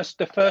the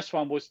first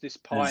one was this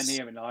Is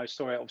pioneer, and I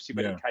saw it obviously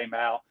when it yeah, came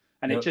out,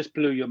 and it yep. just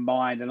blew your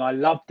mind. And I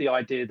loved the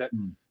idea that,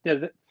 Mm,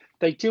 that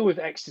they deal with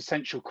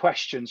existential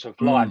questions of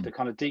life, the mm,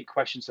 kind of deep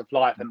questions of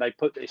life, and they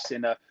put this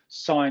in a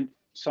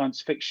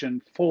science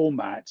fiction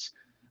format.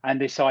 And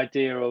this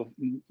idea of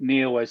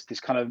Neil as this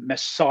kind of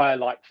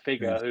messiah-like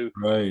figure is who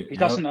right. he Yep.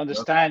 doesn't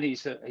understand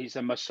he's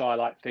a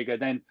messiah-like figure.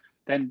 Then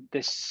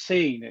this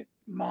scene,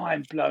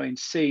 mind-blowing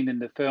scene in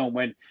the film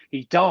when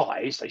he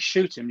dies, they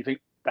shoot him. You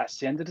think that's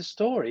the end of the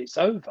story; it's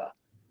over.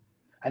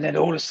 And then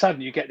all of a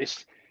sudden, you get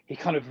this. He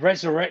kind of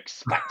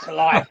resurrects back to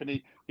life, and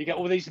you get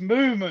all these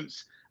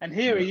movements. And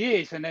here Yeah. he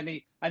is, and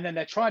then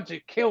they're trying to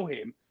kill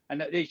him,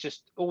 and he's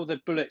just all the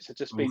bullets are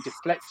just being Oof.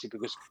 deflected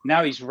because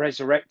now he's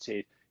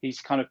resurrected.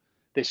 He's kind of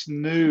this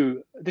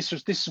new. This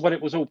is what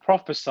it was all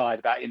prophesied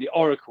about in the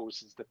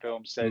oracles, as the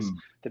film says, Mm,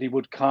 that he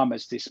would come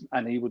as this,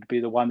 and he would be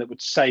the one that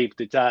would save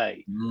the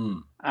day.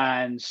 mm.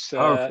 And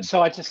Powerful.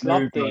 so I just love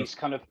Very these powerful.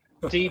 kind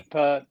of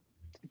deeper.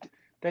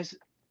 There's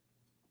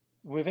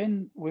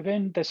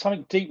there's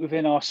something deep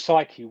within our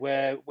psyche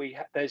where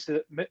there's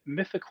the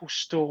mythical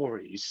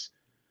stories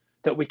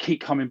that we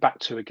keep coming back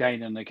to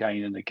again and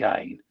again and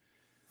again.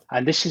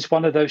 And this is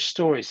one of those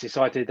stories, this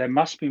idea there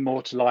must be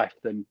more to life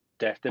than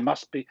death. There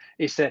must be,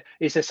 is there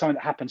something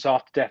that happens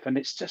after death? And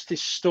it's just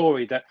this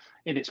story that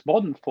in its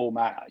modern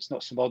format, it's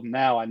not so modern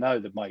now, I know,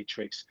 the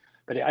Matrix,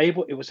 but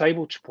it was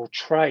able to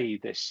portray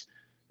this,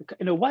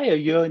 in a way, a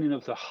yearning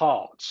of the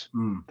heart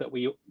Mm.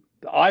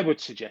 that I would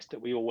suggest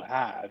that we all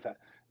have,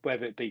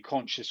 whether it be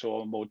conscious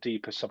or a more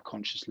deeper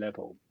subconscious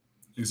level.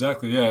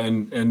 Exactly, yeah,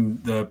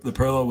 and the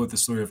parallel with the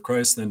story of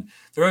Christ, and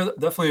there are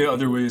definitely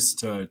other ways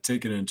to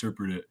take it and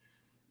interpret it.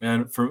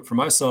 And for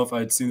myself, I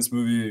had seen this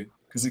movie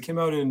because it came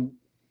out in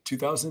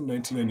 2000,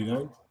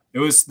 1999. It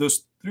was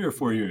those 3 or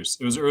 4 years.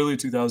 It was early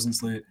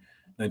 2000s, late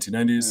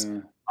 1990s.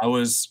 Uh, I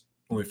was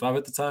only 5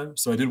 at the time,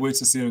 so I did wait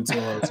to see it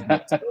until I was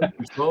about 10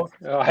 or 12.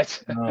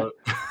 right. Yeah.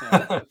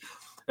 Uh,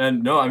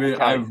 and no, I mean,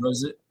 Okay.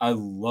 I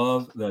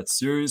love that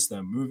series,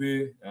 that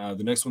movie,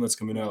 the next one that's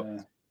coming out.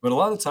 Yeah. But a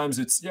lot of times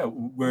it's, yeah, Ah.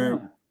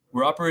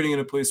 we're operating in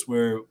a place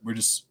where we're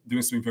just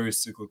doing something very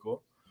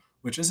cyclical,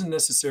 which isn't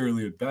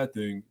necessarily a bad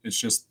thing. It's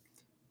just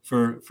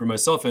for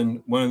myself,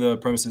 and one of the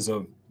premises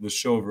of the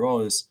show overall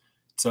is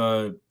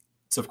to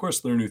to of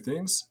course learn new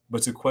things,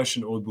 but to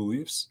question old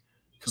beliefs.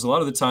 Because a lot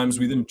of the times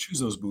we Mm. didn't choose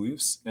those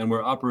beliefs, and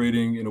we're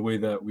operating in a way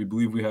that we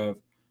believe we have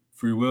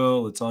free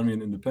will, autonomy,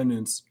 and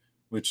independence,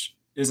 which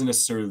isn't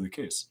necessarily the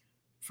case.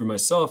 For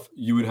myself,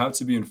 you would have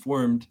to be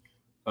informed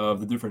of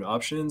the different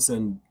options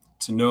and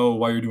to know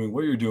why you're doing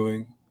what you're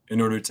doing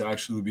in order to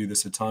actually be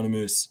this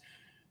autonomous,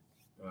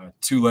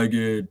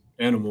 two-legged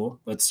animal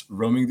that's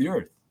roaming the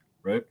earth,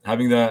 right?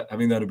 Having that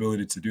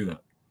ability to do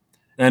that.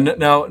 And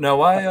now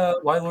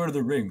why Lord of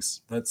the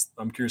Rings? That's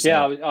I'm curious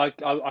Yeah,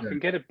 about. I Yeah. can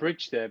get a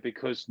bridge there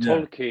because Yeah.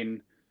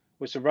 Tolkien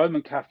was a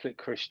Roman Catholic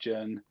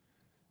Christian.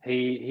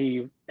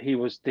 He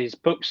was, these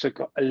books are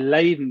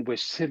laden with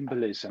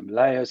symbolism,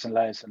 layers and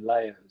layers and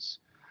layers.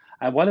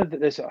 And one of the,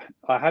 there's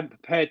I hadn't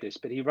prepared this,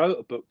 but he wrote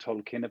a book,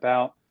 Tolkien,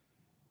 about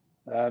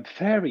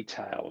fairy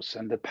tales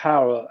and the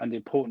power and the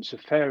importance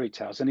of fairy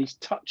tales, and he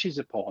touches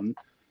upon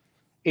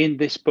in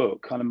this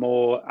book kind of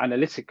more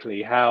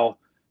analytically how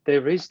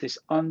there is this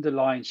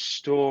underlying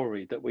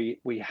story that we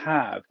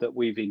have, that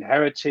we've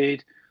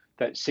inherited,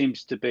 that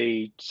seems to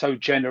be so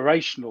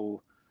generational,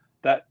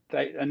 that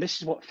they, and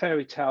this is what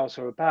fairy tales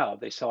are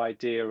about, this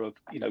idea of,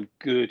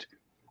 good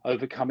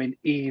overcoming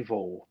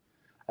evil,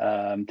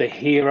 the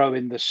hero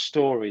in the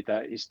story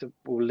that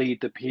will lead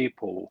the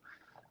people,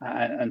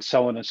 and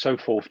so on and so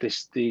forth.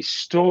 These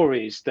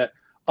stories that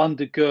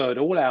undergird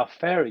all our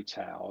fairy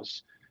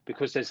tales,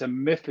 because there's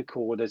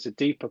a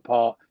deeper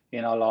part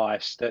in our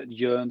lives that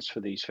yearns for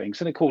these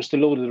things. And of course, the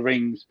Lord of the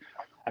Rings,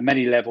 at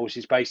many levels,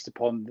 is based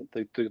upon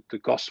the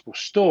gospel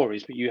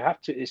stories. But you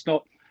have to. It's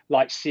not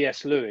like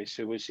C.S. Lewis,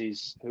 who was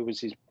his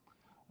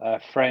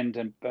friend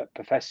and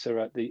professor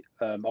at the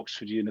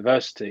Oxford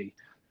University,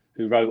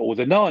 who wrote all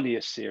the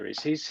Narnia series.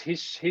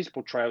 His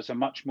portrayals are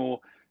much more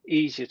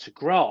easier to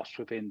grasp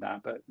within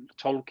that. But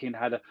Tolkien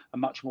had a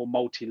much more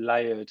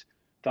multi-layered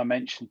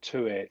dimension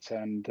to it,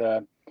 and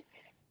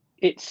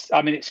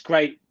it's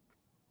great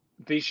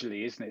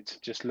visually, isn't it, to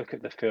just look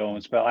at the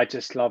films? But I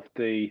just love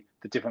the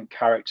different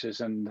characters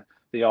and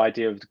the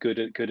idea of the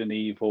good and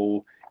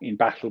evil in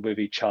battle with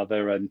each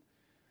other,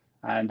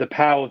 and the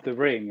power of the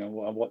ring, and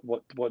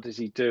what does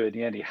he do in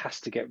the end? He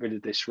has to get rid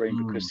of this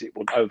ring because it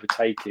will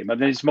overtake him.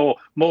 And there's more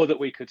that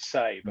we could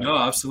say, but No,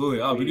 absolutely.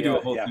 We could do a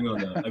whole yeah. thing on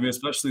that. I mean,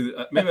 especially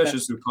maybe I should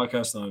just do a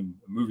podcast on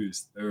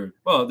movies.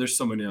 There's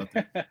so many out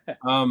there.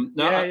 And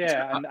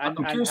I'm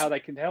curious. how they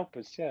can help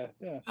us. Yeah.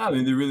 I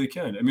mean, they really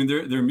can. I mean,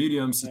 they're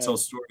mediums to tell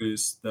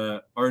stories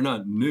that are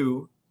not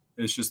new.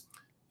 It's just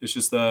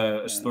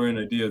a story and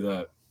idea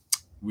that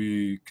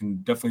we can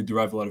definitely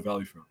derive a lot of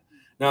value from.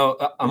 Now,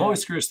 I'm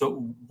always curious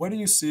though, what do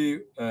you see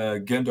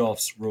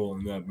Gandalf's role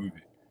in that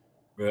movie?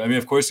 Right? I mean,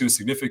 of course, he was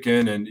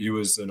significant and he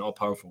was an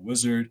all-powerful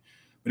wizard.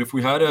 But if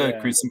we had to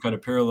create some kind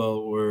of parallel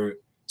or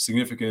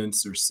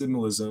significance or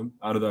symbolism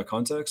out of that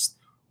context,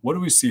 what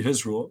do we see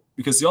his role?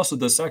 Because he also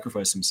does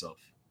sacrifice himself,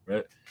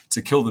 right,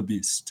 to kill the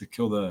beast, to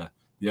kill the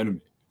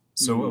enemy.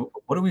 So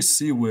what do we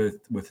see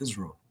with his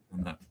role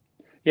in that?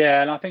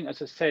 Yeah, and I think,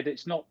 as I said,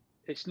 it's not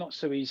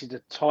so easy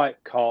to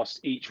typecast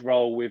each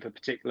role with a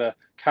particular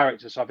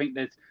character. So I think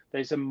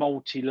there's a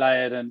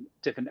multi-layered and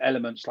different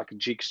elements, like a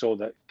jigsaw,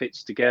 that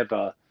fits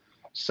together.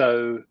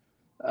 So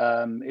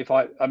of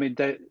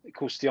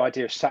course, the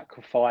idea of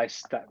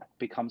sacrifice, that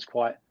becomes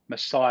quite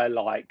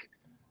Messiah-like,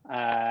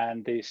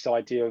 and this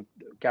idea of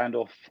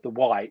Gandalf the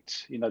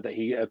White, that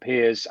he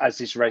appears as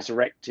this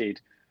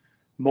resurrected,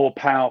 more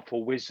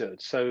powerful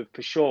wizard. So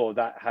for sure,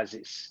 that has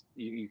its.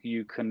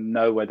 You can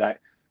know where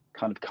that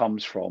kind of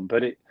comes from,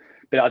 but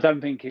I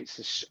don't think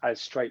it's as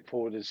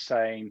straightforward as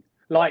saying,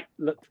 like,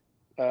 look,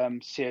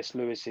 C.S.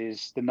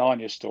 Lewis's The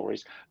Narnia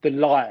stories. The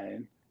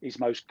lion is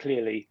most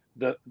clearly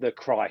the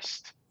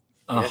Christ.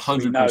 Yes,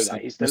 we know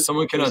that he's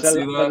someone cannot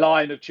see the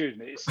Lion of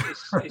Judah.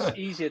 It's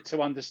easier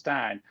to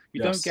understand.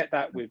 You don't get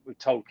that with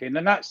Tolkien,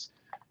 and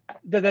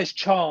there's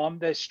charm,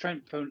 there's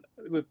strength.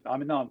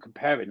 I'm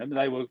comparing them.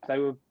 They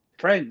were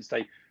friends.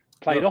 They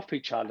played off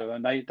each other,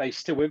 and they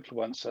still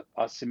influence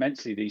us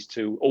immensely, these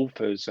two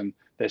authors and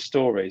their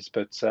stories.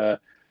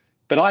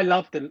 But I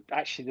love the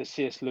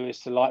C.S.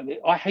 Lewis.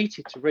 I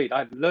hated to read. I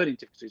had learning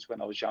difficulties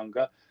when I was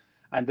younger,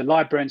 and the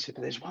librarian said,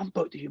 "But there's one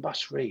book that you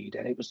must read,"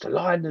 and it was The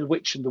Lion, the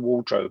Witch, and the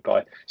Wardrobe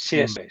by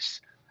C.S.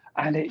 Lewis.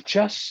 And I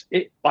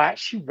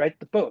actually read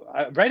the book.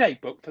 I read a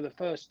book for the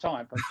first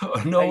time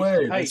from No page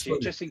way.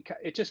 to page.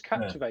 It just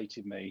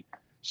captivated me.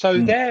 So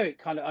there, it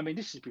kind of.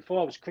 This is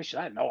before I was Christian.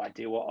 I had no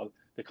idea what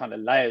the kind of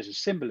layers of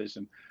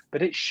symbolism,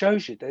 but it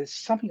shows you there's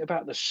something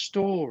about the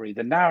story,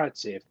 the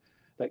narrative,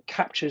 that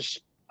captures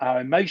our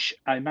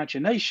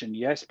imagination,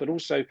 yes, but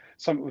also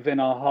something within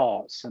our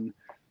hearts, and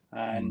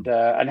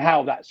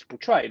how that's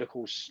portrayed. Of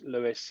course,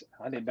 Lewis,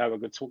 I didn't know I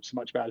could talk so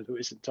much about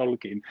Lewis and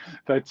Tolkien,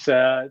 but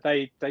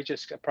they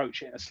just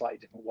approach it in a slightly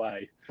different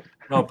way.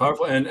 No,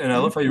 powerful, and I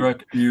love how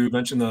you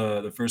mentioned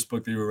the first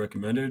book that you were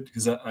recommended,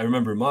 because I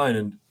remember mine,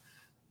 and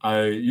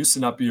I used to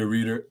not be a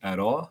reader at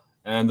all.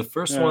 And the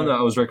first one that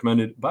I was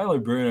recommended by a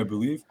librarian, I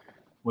believe,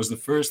 was the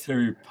first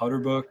Harry Potter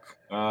book.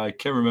 I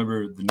can't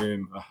remember the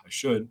name. I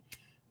should.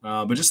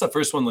 But just that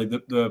first one, like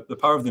the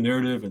power of the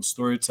narrative and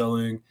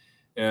storytelling,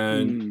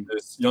 and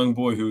this young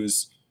boy who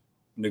is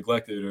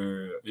neglected,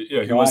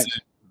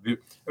 wasn't. I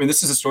mean,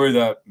 this is a story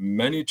that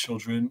many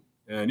children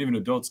and even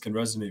adults can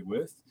resonate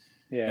with.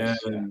 Yes.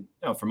 And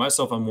for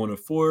myself, I'm one of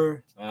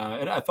four,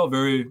 and I felt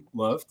very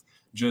loved.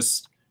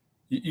 Just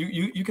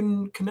you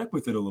can connect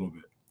with it a little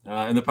bit,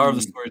 and the power of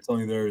the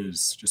storytelling there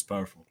is just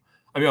powerful.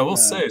 I mean, I will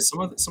say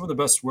some of the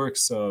best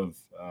works of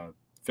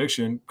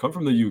fiction come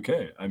from the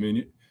UK. I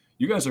mean,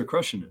 you guys are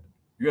crushing it.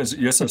 You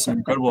guys have some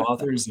incredible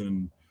authors,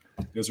 and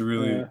you guys are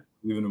really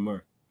leaving a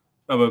mark.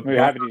 We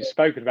haven't even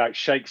spoken about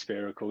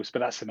Shakespeare, of course, but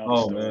that's another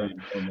story.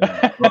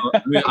 Man. Well,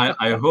 I mean,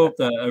 I hope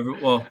that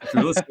if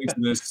you're listening to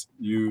this,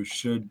 you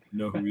should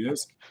know who he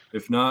is.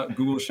 If not,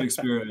 Google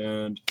Shakespeare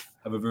and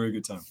have a very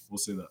good time. We'll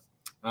say that.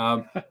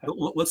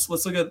 Let's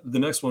look at the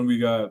next one. We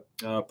got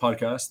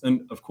podcast,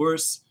 and of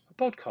course,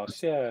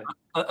 Podcast, yeah.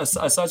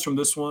 aside from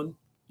this one,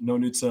 no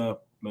need to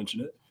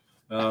mention it.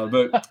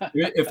 But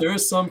if there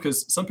is some,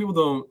 because some people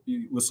don't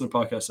listen to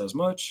podcasts as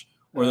much,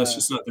 or that's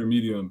just not their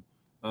medium.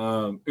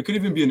 It could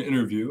even be an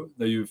interview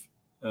that you've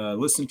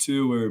listened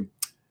to,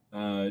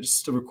 or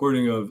just a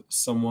recording of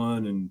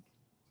someone and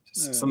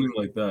something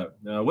like that.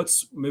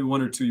 What's maybe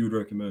one or two you would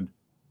recommend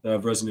that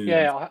have resonated with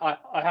Yeah,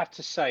 I have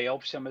to say,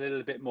 obviously, I'm a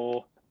little bit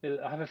more.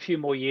 I have a few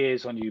more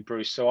years on you,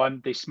 Bruce. So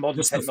I'm this you? modern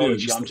Just a few,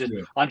 technology. just a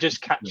few.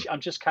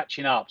 I'm just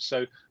catching up.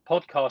 So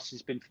podcast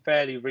has been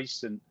fairly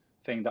recent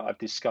thing that I've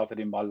discovered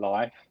in my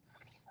life.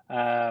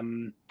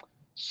 Um,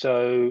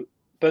 so,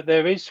 but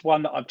there is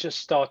one that I've just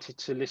started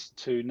to listen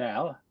to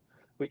now,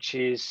 which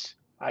is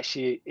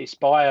actually it's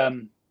by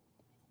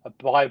a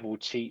Bible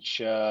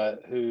teacher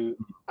who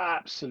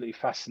absolutely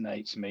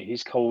fascinates me.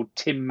 He's called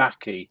Tim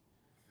Mackey.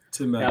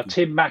 Tim Now, Mackey.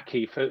 Tim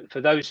Mackey,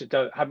 for those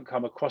that haven't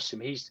come across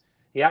him,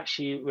 he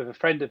actually with a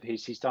friend of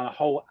his, he's done a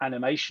whole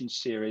animation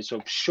series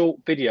of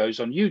short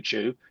videos on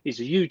YouTube. He's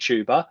a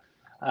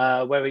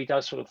YouTuber where he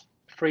does sort of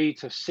 3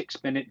 to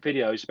 6 minute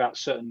videos about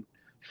certain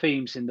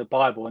themes in the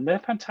Bible, and they're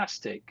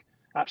fantastic,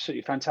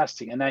 absolutely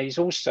fantastic. And then he's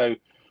also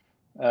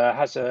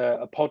has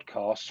a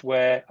podcast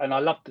where, and I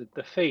love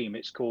the theme.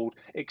 It's called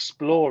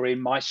 "Exploring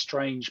My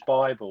Strange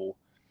Bible,"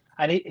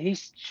 and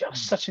he's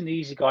just such an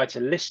easy guy to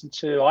listen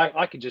to.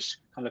 I can just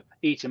kind of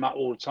eat him up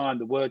all the time.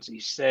 The words that he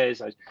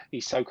says,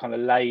 he's so kind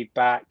of laid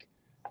back.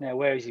 Now,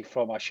 where is he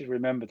from? I should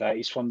remember that.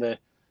 He's from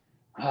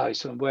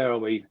he's from, where are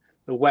we?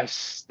 The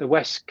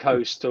west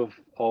coast of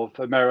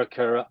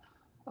America.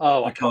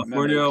 Oh, I Like can't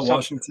remember. California, Some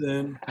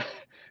Washington.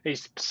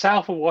 He's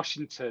south of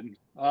Washington.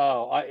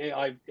 Oh,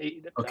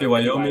 Okay,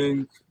 anyway.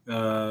 Wyoming, Oh,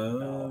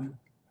 oh,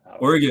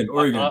 Oregon, I,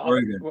 Oregon, I,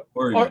 Oregon, or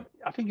Oregon.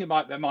 I think it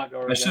might be I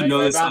Oregon. should know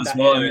Anyway, this around as that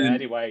well. I area. mean,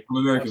 Anyway, I'm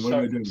American. What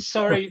am I doing?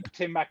 sorry,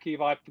 Tim Mackey,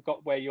 if I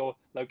forgot where you're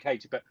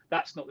located, but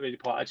that's not the really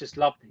part. I just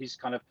love his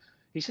kind of.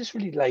 He's just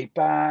really laid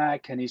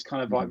back, and he's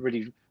kind of like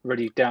really,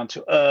 really down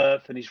to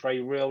earth, and he's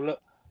very real. Look,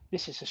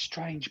 this is a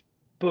strange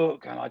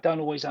book, and I don't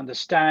always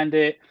understand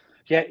it.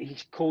 Yet he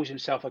calls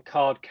himself a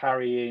card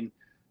carrying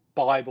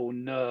Bible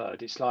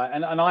nerd. It's like,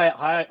 and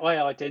I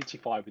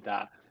identify with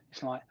that.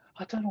 It's like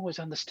I don't always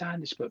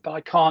understand this book, but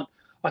I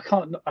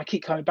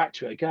keep coming back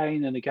to it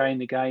again and again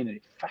and again, and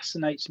it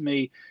fascinates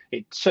me.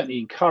 It certainly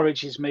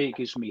encourages me. It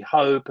gives me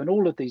hope, and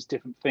all of these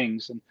different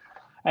things.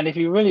 And if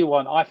you really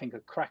want, I think, a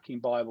cracking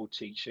Bible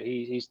teacher,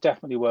 he's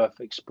definitely worth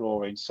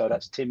exploring. So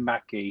that's Tim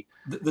Mackey,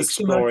 This Tim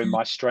Exploring Mackey,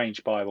 My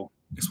Strange Bible.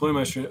 explain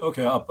my stream.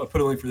 Okay, I'll put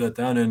a link for that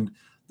down. And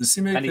does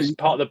he make And he's the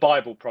part of the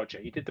Bible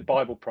Project. He did the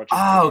Bible Project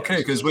Okay, videos,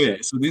 as because I said.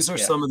 wait, so these are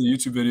Yeah. some of the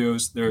YouTube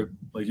videos. They're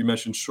like you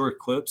mentioned, short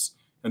clips,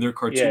 and they're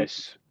cartoons.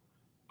 Yes.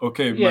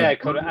 Okay, Yeah,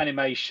 kind of or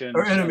animations,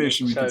 and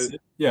animation, we could so say.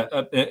 Yeah,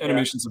 yeah.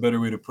 animation's a better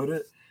way to put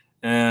it.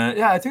 And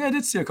yeah, I think I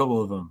did see a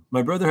couple of them.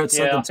 My brother had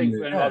sent Yeah, I them to think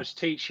me. when I Yeah, was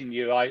teaching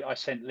you, I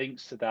sent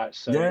links to that.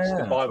 So it's the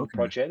yeah. Bible Okay.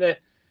 Project.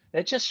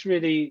 They're just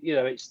really,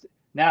 it's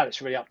now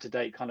it's really up to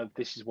date. Kind of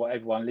this is what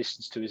everyone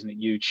listens to, isn't it?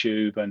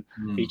 YouTube, and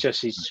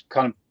he's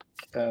kind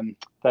of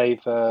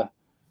they've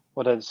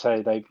what did I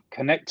say? They've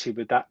connected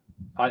with that.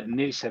 I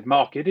nearly said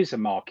market. It is a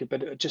market,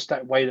 but just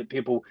that way that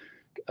people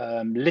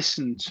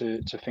listen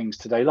to things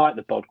today, like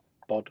the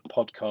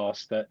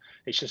podcast. That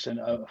it's just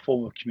a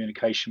form of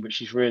communication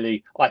which is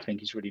really, I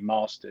think, is really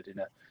mastered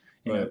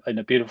Right. in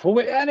a beautiful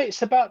way, and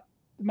it's about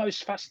the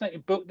most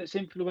fascinating book that's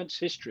influenced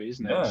history,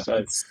 isn't it?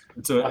 Yeah,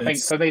 So I think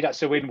for me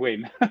that's a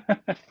win-win.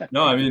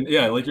 no, I mean,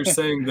 yeah, like you're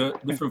saying, the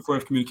different form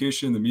of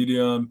communication, the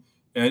medium,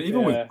 and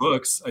even with Yeah,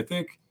 books, I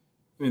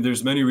mean,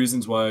 there's many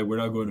reasons why we're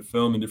not going to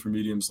film and different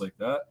mediums like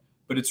that.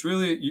 But it's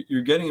really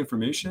you're getting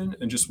information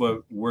and just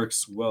what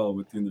works well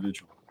with the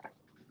individual.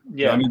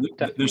 Yeah, I yeah, mean,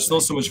 there's still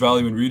definitely. so much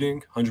value in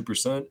reading,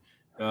 100%.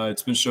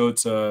 It's been shown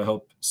to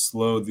help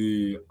slow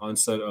the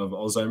onset of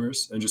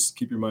Alzheimer's and just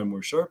keep your mind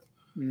more sharp.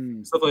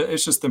 Mm, Stuff like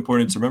it's just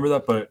important to remember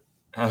that. But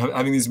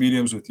having these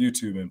mediums with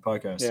YouTube and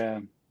podcasts, yeah,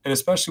 and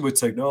especially with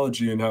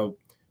technology and how,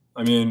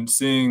 I mean,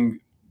 seeing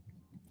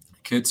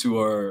kids who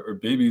are or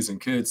babies and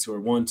kids who are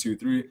 1, 2,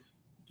 3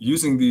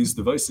 using these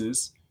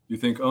devices, you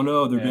think, oh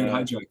no, they're being yeah,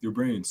 hijacked, their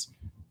brains,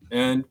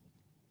 and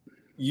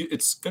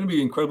it's going to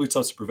be incredibly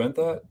tough to prevent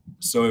that.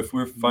 So if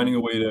we're finding mm,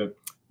 a way to,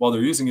 while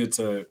they're using it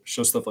to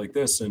show stuff like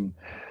this and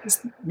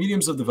just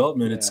mediums of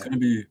development, it's yeah, going to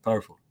be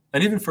powerful,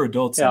 and even for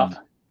adults yeah. and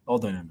all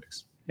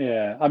dynamics.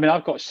 Yeah, I mean,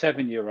 I've got a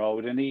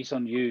 7-year-old, and he's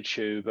on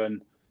YouTube,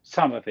 and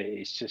some of it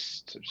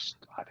is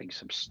I think,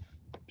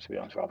 to be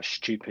honest, rather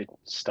stupid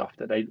stuff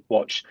that they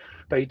watch.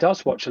 But he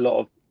does watch a lot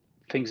of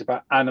things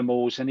about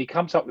animals, and he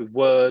comes up with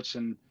words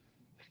and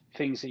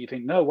things that you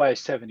think, no way a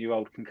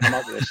 7-year-old can come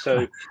up with this.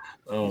 So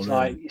Oh it's man,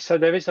 like,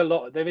 there is a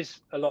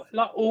lot,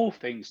 like all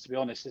things, to be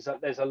honest,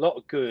 there's a lot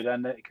of good,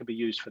 and it can be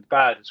used for the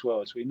bad as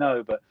well, as we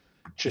know. But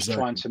just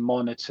trying exactly. to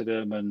monitor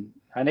them,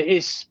 and it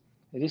is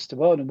the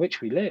world in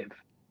which we live.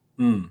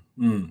 Mm,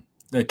 mm.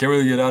 Yeah, can't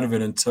really get out of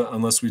it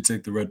unless we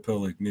take the red pill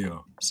like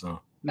Neo. So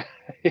I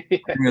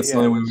think that's the Yeah,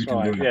 only way we that's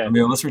can do right. it. I Yeah.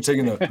 mean, unless we're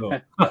taking that pill.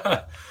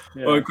 Well,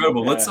 Yeah,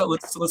 incredible. Let's yeah.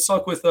 let's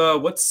talk with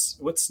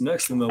what's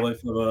next in the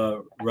life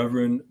of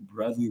Reverend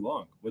Bradley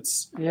Long.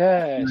 What's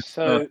Yeah. the next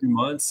So few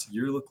months,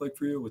 year look like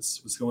for you?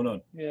 What's going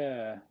on?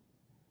 yeah.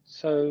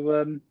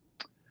 So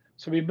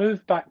so we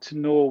moved back to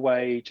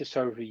Norway just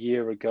over a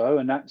year ago,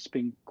 and that's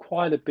been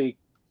quite a big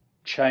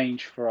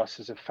change for us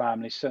as a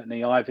family.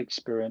 Certainly, I've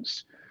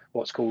experienced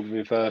what's called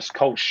reverse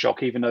culture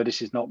shock, even though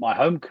this is not my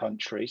home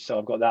country. So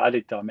I've got that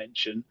added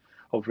dimension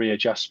of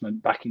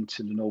readjustment back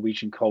into the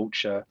Norwegian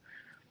culture.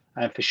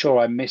 And for sure,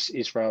 I miss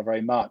Israel very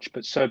much.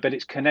 But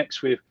it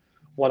connects with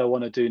what I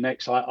want to do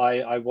next.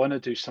 I want to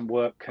do some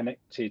work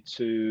connected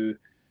to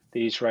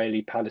the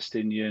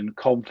Israeli-Palestinian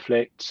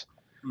conflict,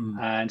 Mm,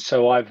 and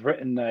so I've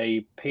written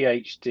a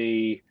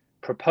PhD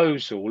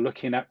proposal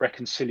looking at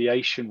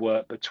reconciliation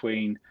work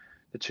between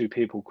the two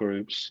people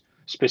groups,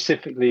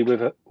 specifically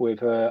with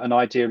an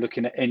idea of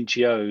looking at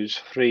NGOs,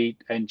 three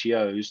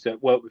NGOs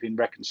that work within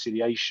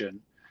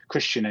reconciliation,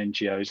 Christian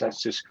NGOs.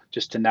 That's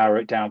just to narrow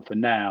it down for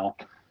now,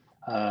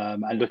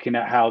 and looking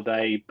at how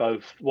they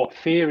both what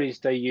theories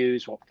they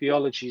use, what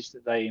theologies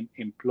that they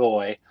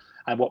employ,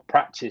 and what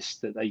practice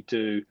that they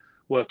do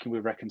working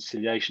with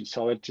reconciliation.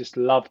 So I'd just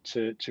love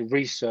to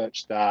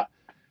research that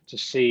to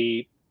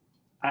see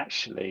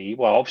actually,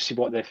 well, obviously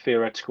what their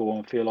theoretical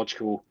and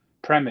theological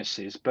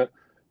premises, but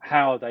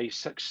how they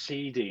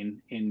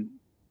succeeding in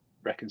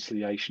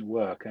reconciliation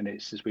work. And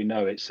it's, as we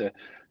know, it's a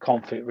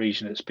conflict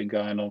region that's been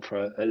going on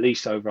for at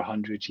least over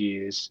 100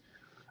 years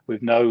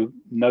with no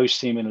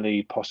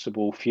seemingly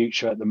possible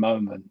future at the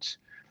moment.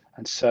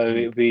 And so mm,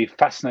 it would be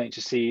fascinating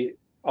to see,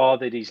 are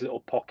there these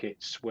little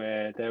pockets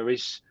where there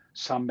is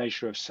some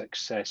measure of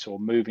success or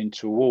moving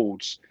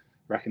towards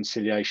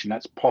reconciliation?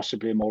 That's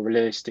possibly a more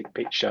realistic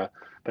picture,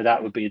 but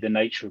that would be the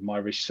nature of my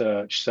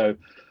research. So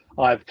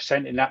I've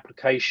sent in an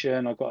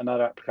application. I've got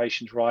another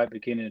application to write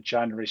beginning of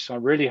January. So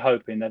I'm really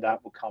hoping that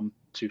that will come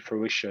to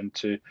fruition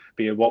to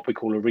be what we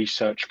call a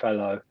research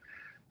fellow.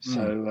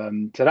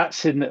 mm. So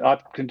that's in. I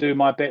can do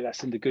my bit.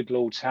 That's in the good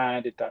Lord's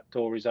hand if that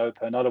door is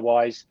open.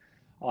 Otherwise,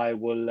 I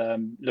will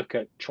look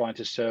at trying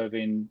to serve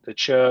in the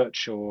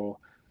church or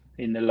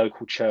in the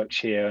local church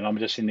here. And I'm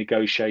just in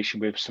negotiation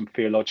with some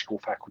theological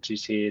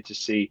faculties here to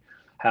see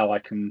how I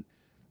can,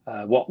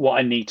 what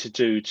I need to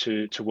do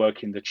to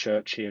work in the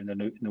church here in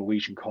the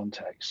Norwegian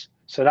context.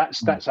 So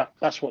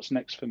that's what's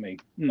next for me.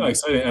 Oh, Mm.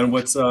 exciting. And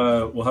what's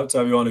we'll have to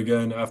have you on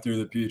again after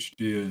the PhD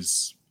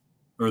is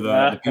or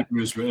the paper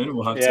is written.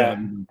 We'll have to have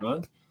Yeah, you back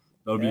on.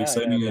 That'll be yeah. I'd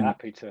exciting. be And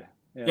happy to.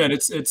 yeah, Yeah. and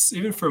it's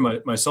even for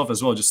myself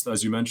as well, just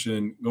as you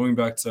mentioned, going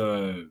back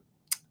to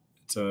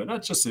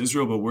not just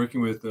Israel, but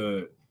working with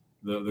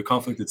the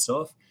conflict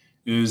itself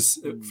is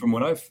Mm, from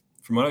what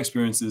I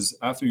experienced is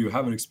after you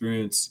have an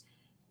experience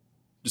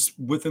just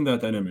within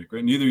that dynamic,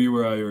 right? Neither you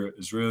or I are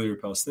Israeli or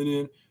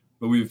Palestinian,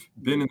 but we've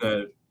been mm, in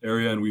that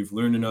area and we've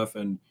learned enough,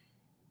 and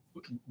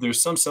there's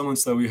some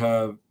semblance that we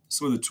have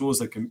some of the tools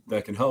that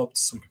can help to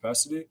some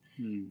capacity.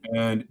 mm,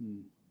 And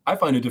mm, I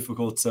find it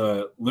difficult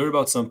to learn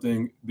about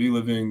something, be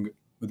living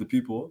with the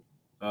people,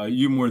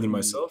 you more than mm,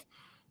 myself,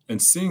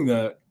 and seeing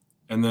that,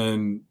 and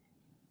then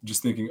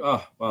just thinking,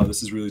 oh, wow,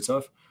 this is really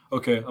tough.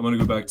 Okay, I'm going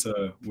to go back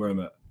to where I'm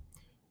at.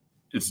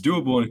 It's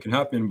doable and it can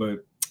happen,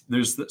 but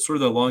there's sort of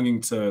that longing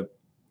to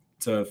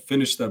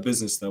finish that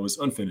business that was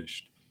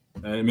unfinished.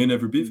 And it may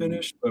never be mm.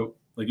 finished, but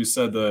like you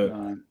said,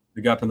 No,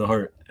 the gap in the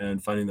heart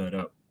and finding that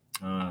out.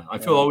 I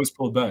feel yeah, always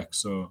pulled back,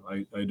 so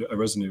I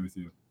resonate with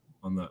you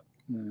on that.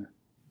 yeah,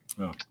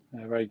 Yeah.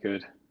 yeah, very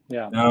good.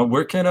 Yeah, Now,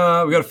 where can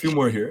we got a few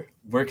more here?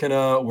 Where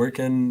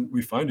can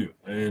we find you?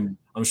 And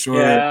I'm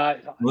sure yeah.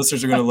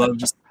 listeners are going to love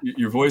just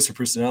your voice, your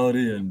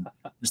personality, and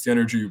just the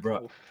energy you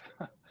brought.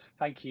 Well,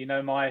 thank you. You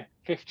know, my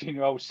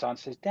 15-year-old son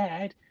says,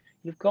 "Dad,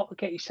 you've got to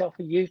get yourself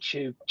a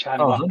YouTube Oh,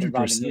 channel up and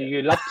running. 100%.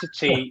 You love to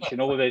teach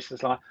and all this."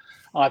 It's like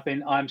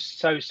I'm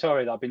so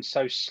sorry that I've been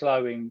so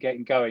slow in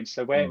getting going.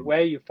 So Um,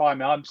 where you find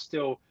me, I'm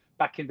still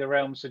back in the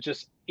realms of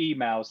just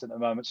emails at the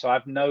moment. So I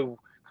have no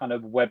kind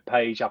of web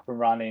page up and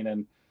running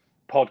and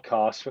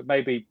podcast, but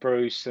maybe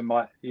Bruce and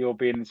you'll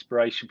be an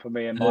inspiration for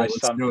me, and hey, my let's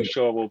son do for it.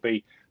 sure will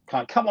be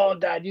kind of, come on,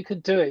 Dad, you can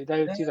do it.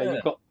 Yeah,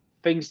 You've got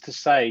things to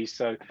say,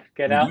 so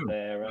get we out do.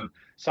 there. Yeah. And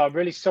so I'm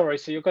really sorry.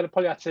 So you're going to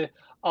probably have to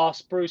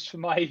ask Bruce for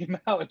my email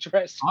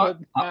address I, for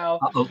now,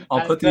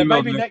 I'll put and the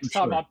email maybe there for next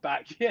time sure. I'm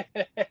back. Yeah,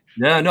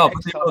 Yeah, no, I'll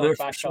put next the time email I'm there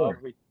for back, I'll sure.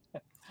 be.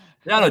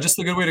 Yeah, no, just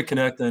a good way to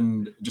connect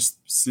and just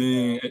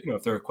seeing, Yeah,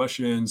 if there are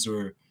questions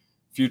or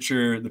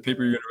future, the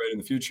paper you're yeah, going to write in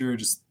the future,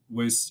 just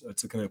ways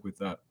to connect with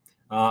that.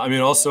 I mean,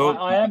 yeah. also,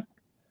 I am.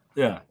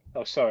 yeah,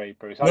 Oh, sorry,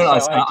 Bruce. I no, no,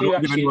 say I I don't do give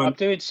actually. I'm anyone.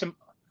 doing some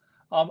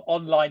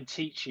online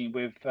teaching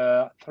with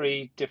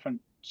three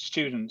different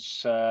students.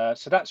 So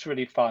that's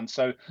really fun.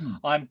 So Hmm.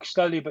 I'm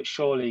slowly but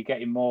surely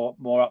getting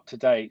more up to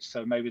date.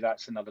 So maybe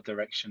that's another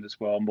direction as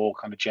well, more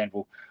kind of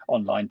general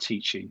online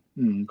teaching.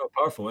 Mm, So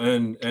powerful,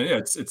 and yeah,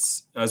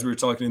 it's as we were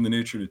talking in the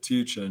nature to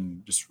teach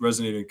and just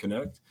resonate and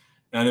connect.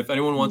 And if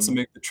anyone wants to Mm.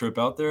 make the trip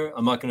out there,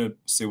 I'm not going to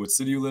say what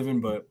city you live in,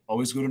 but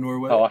always go to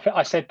Norway. Oh,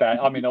 I said that.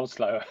 I'm in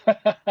Oslo.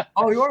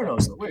 Oh, you are in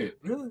Oslo. Wait,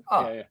 really?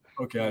 Yeah, yeah.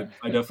 Okay.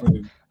 I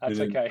definitely That's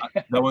didn't. okay.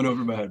 That went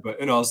over my head. But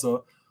in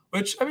Oslo,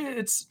 which I mean,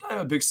 it's not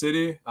a big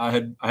city. I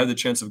had the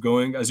chance of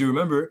going. As you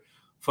remember,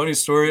 funny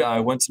story. I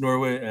Yeah. went to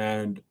Norway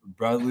and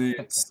Bradley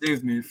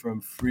saved me from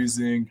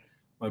freezing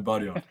my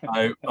body off.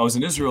 I was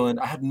in Israel and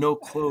I had no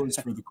clothes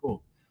for the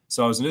cold.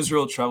 So I was in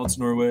Israel, traveled to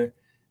Norway,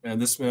 and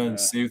this man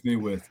saved me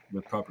with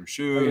proper Oh, yeah,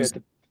 shoes,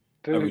 the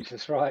everything. boots.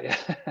 That's right.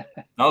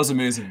 That was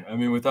amazing. I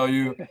mean, without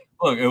you,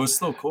 look, it was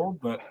still cold,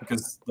 but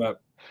because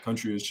that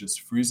country is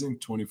just freezing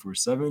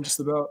 24/7, just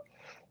about.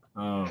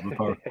 We're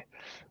powerful.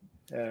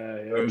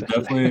 Yeah,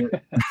 Definitely,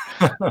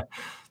 definitely.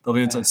 they'll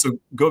be intense. So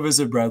go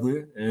visit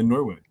Bradley in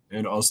Norway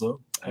and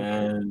Oslo, Okay.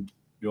 and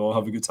you'll all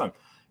have a good time.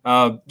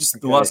 Just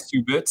the Okay. last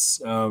two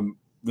bits.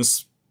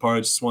 This part,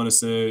 I just want to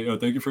say,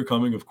 thank you for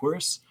coming, of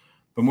course,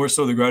 but more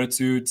so the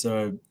gratitude,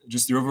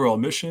 just your overall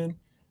mission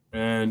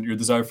and your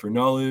desire for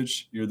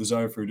knowledge, your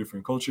desire for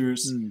different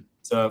cultures, Mm.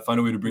 to find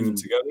a way to bring them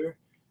Mm. together,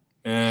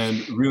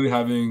 and really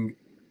having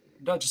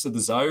not just a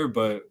desire,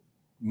 but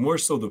more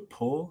so the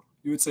pull,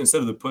 you would say,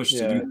 instead of the push to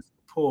do Yeah. this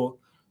pull,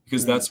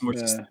 because Yeah. that's more Yeah.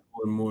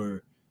 sustainable and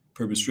more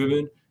purpose Mm.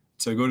 driven,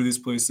 to go to these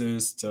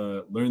places,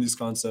 to learn these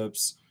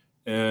concepts,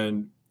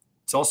 and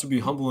to also be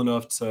humble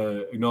enough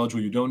to acknowledge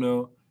what you don't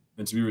know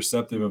and to be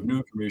receptive of Mm. new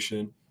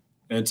information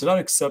and to not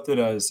accept it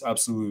as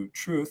absolute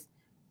truth,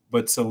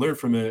 but to learn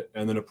from it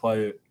and then apply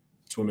it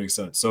to what makes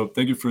sense. So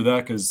thank you for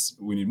that because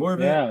we need more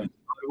of it. Yeah. It's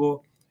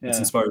valuable. It's Yeah.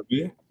 inspired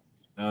me.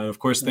 Of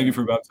course, thank you Yeah.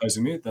 for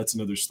baptizing me. That's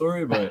another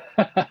story, but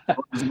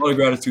there's a lot of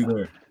gratitude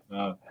there.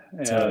 Yeah,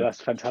 To that's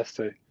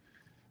fantastic.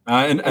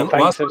 Well, and thanks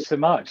last so, so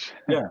much.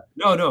 yeah,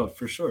 no,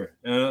 for sure.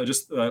 And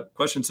just a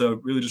question to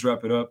really just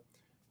wrap it up.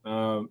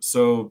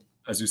 So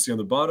as you see on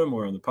the bottom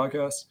or on the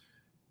podcast,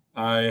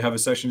 I have a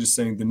section just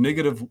saying the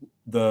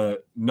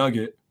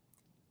nugget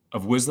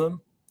of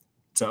wisdom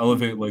to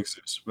elevate Mm. like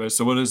Zeus, right?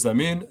 So what does that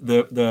mean?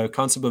 The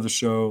concept of the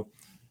show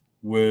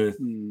with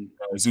Mm.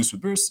 Zeus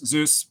with Bruce,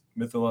 Zeus,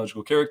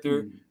 mythological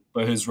character, Mm.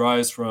 but his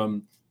rise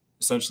from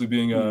essentially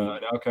being Mm.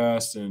 an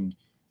outcast and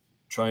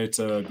trying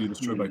to be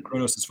destroyed by Mm.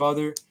 Kronos, his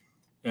father,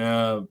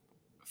 uh,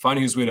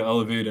 finding his way to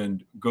elevate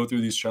and go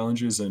through these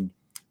challenges and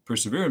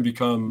persevere and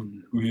become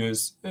Mm. who he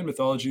is in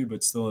mythology,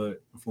 but still an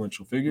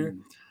influential figure.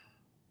 Mm.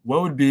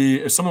 What would be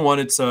if someone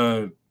wanted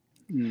to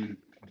Mm.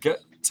 get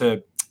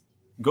to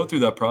go through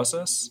that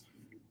process?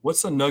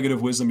 What's a nugget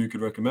of wisdom you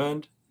could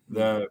recommend Mm.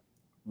 that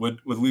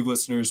would leave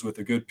listeners with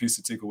a good piece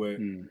to take away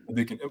Mm. that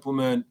they can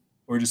implement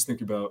or just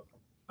think about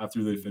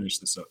after they Mm. finish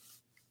this up?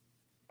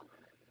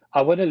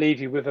 I want to leave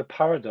you with a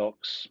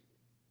paradox.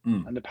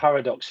 Mm, And the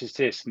paradox is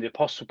this, and the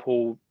Apostle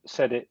Paul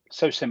said it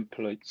so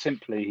simply,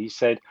 he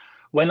said,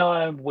 when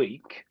I am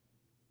weak,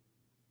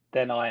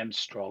 then I am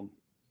strong.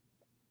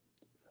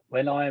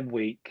 When I am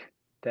weak,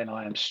 then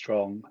I am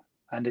strong.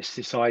 And it's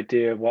this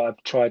idea of what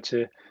I've tried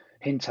to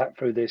hint at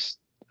through this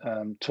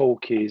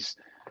talk is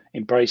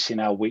embracing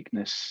our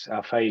weakness,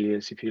 our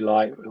failures, if you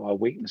like, our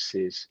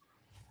weaknesses.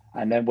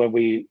 And then when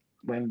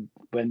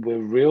we're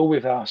real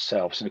with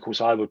ourselves, and of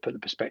course I would put the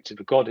perspective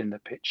of God in the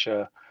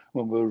picture,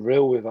 when we're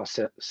real with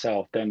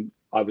ourselves, then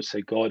I would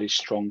say God is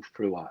strong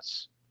through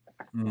us.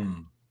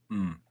 mm,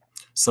 mm.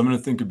 Something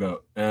to think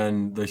about,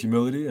 and the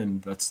humility,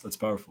 and that's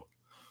powerful.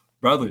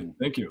 Bradley, Mm.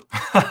 thank you.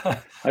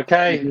 Thank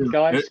Okay, you.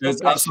 guys, God It's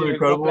bless absolutely you and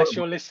God incredible. bless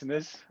your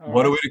listeners. All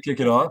What a way right. to kick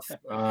it off.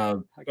 Yeah,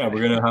 Okay.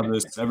 we're gonna have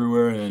this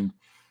everywhere, and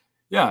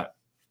yeah,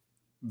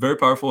 very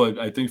powerful.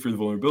 I thank you for the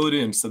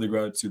vulnerability and said the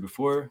gratitude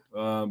before,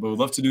 but would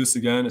love to do this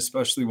again,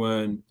 especially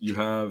when you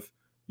have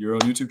your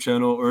own YouTube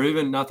channel, or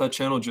even not that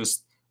channel,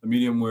 just a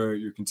medium where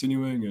you're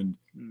continuing and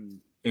Mm.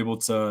 able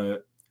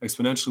to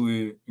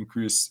exponentially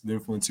increase the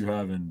influence you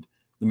have and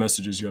the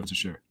messages you have to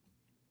share.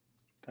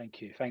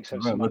 Thank you. Thanks All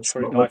so, so right, much let's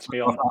for let's.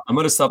 inviting me I'm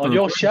gonna stop the on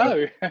your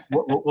recording, but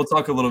show. we'll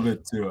talk a little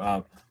bit too.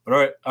 But all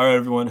right,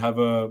 everyone, have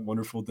a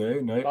wonderful day,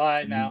 night,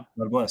 Bye and now.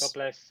 God God bless.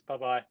 bless. Bye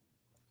bye.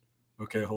 Okay.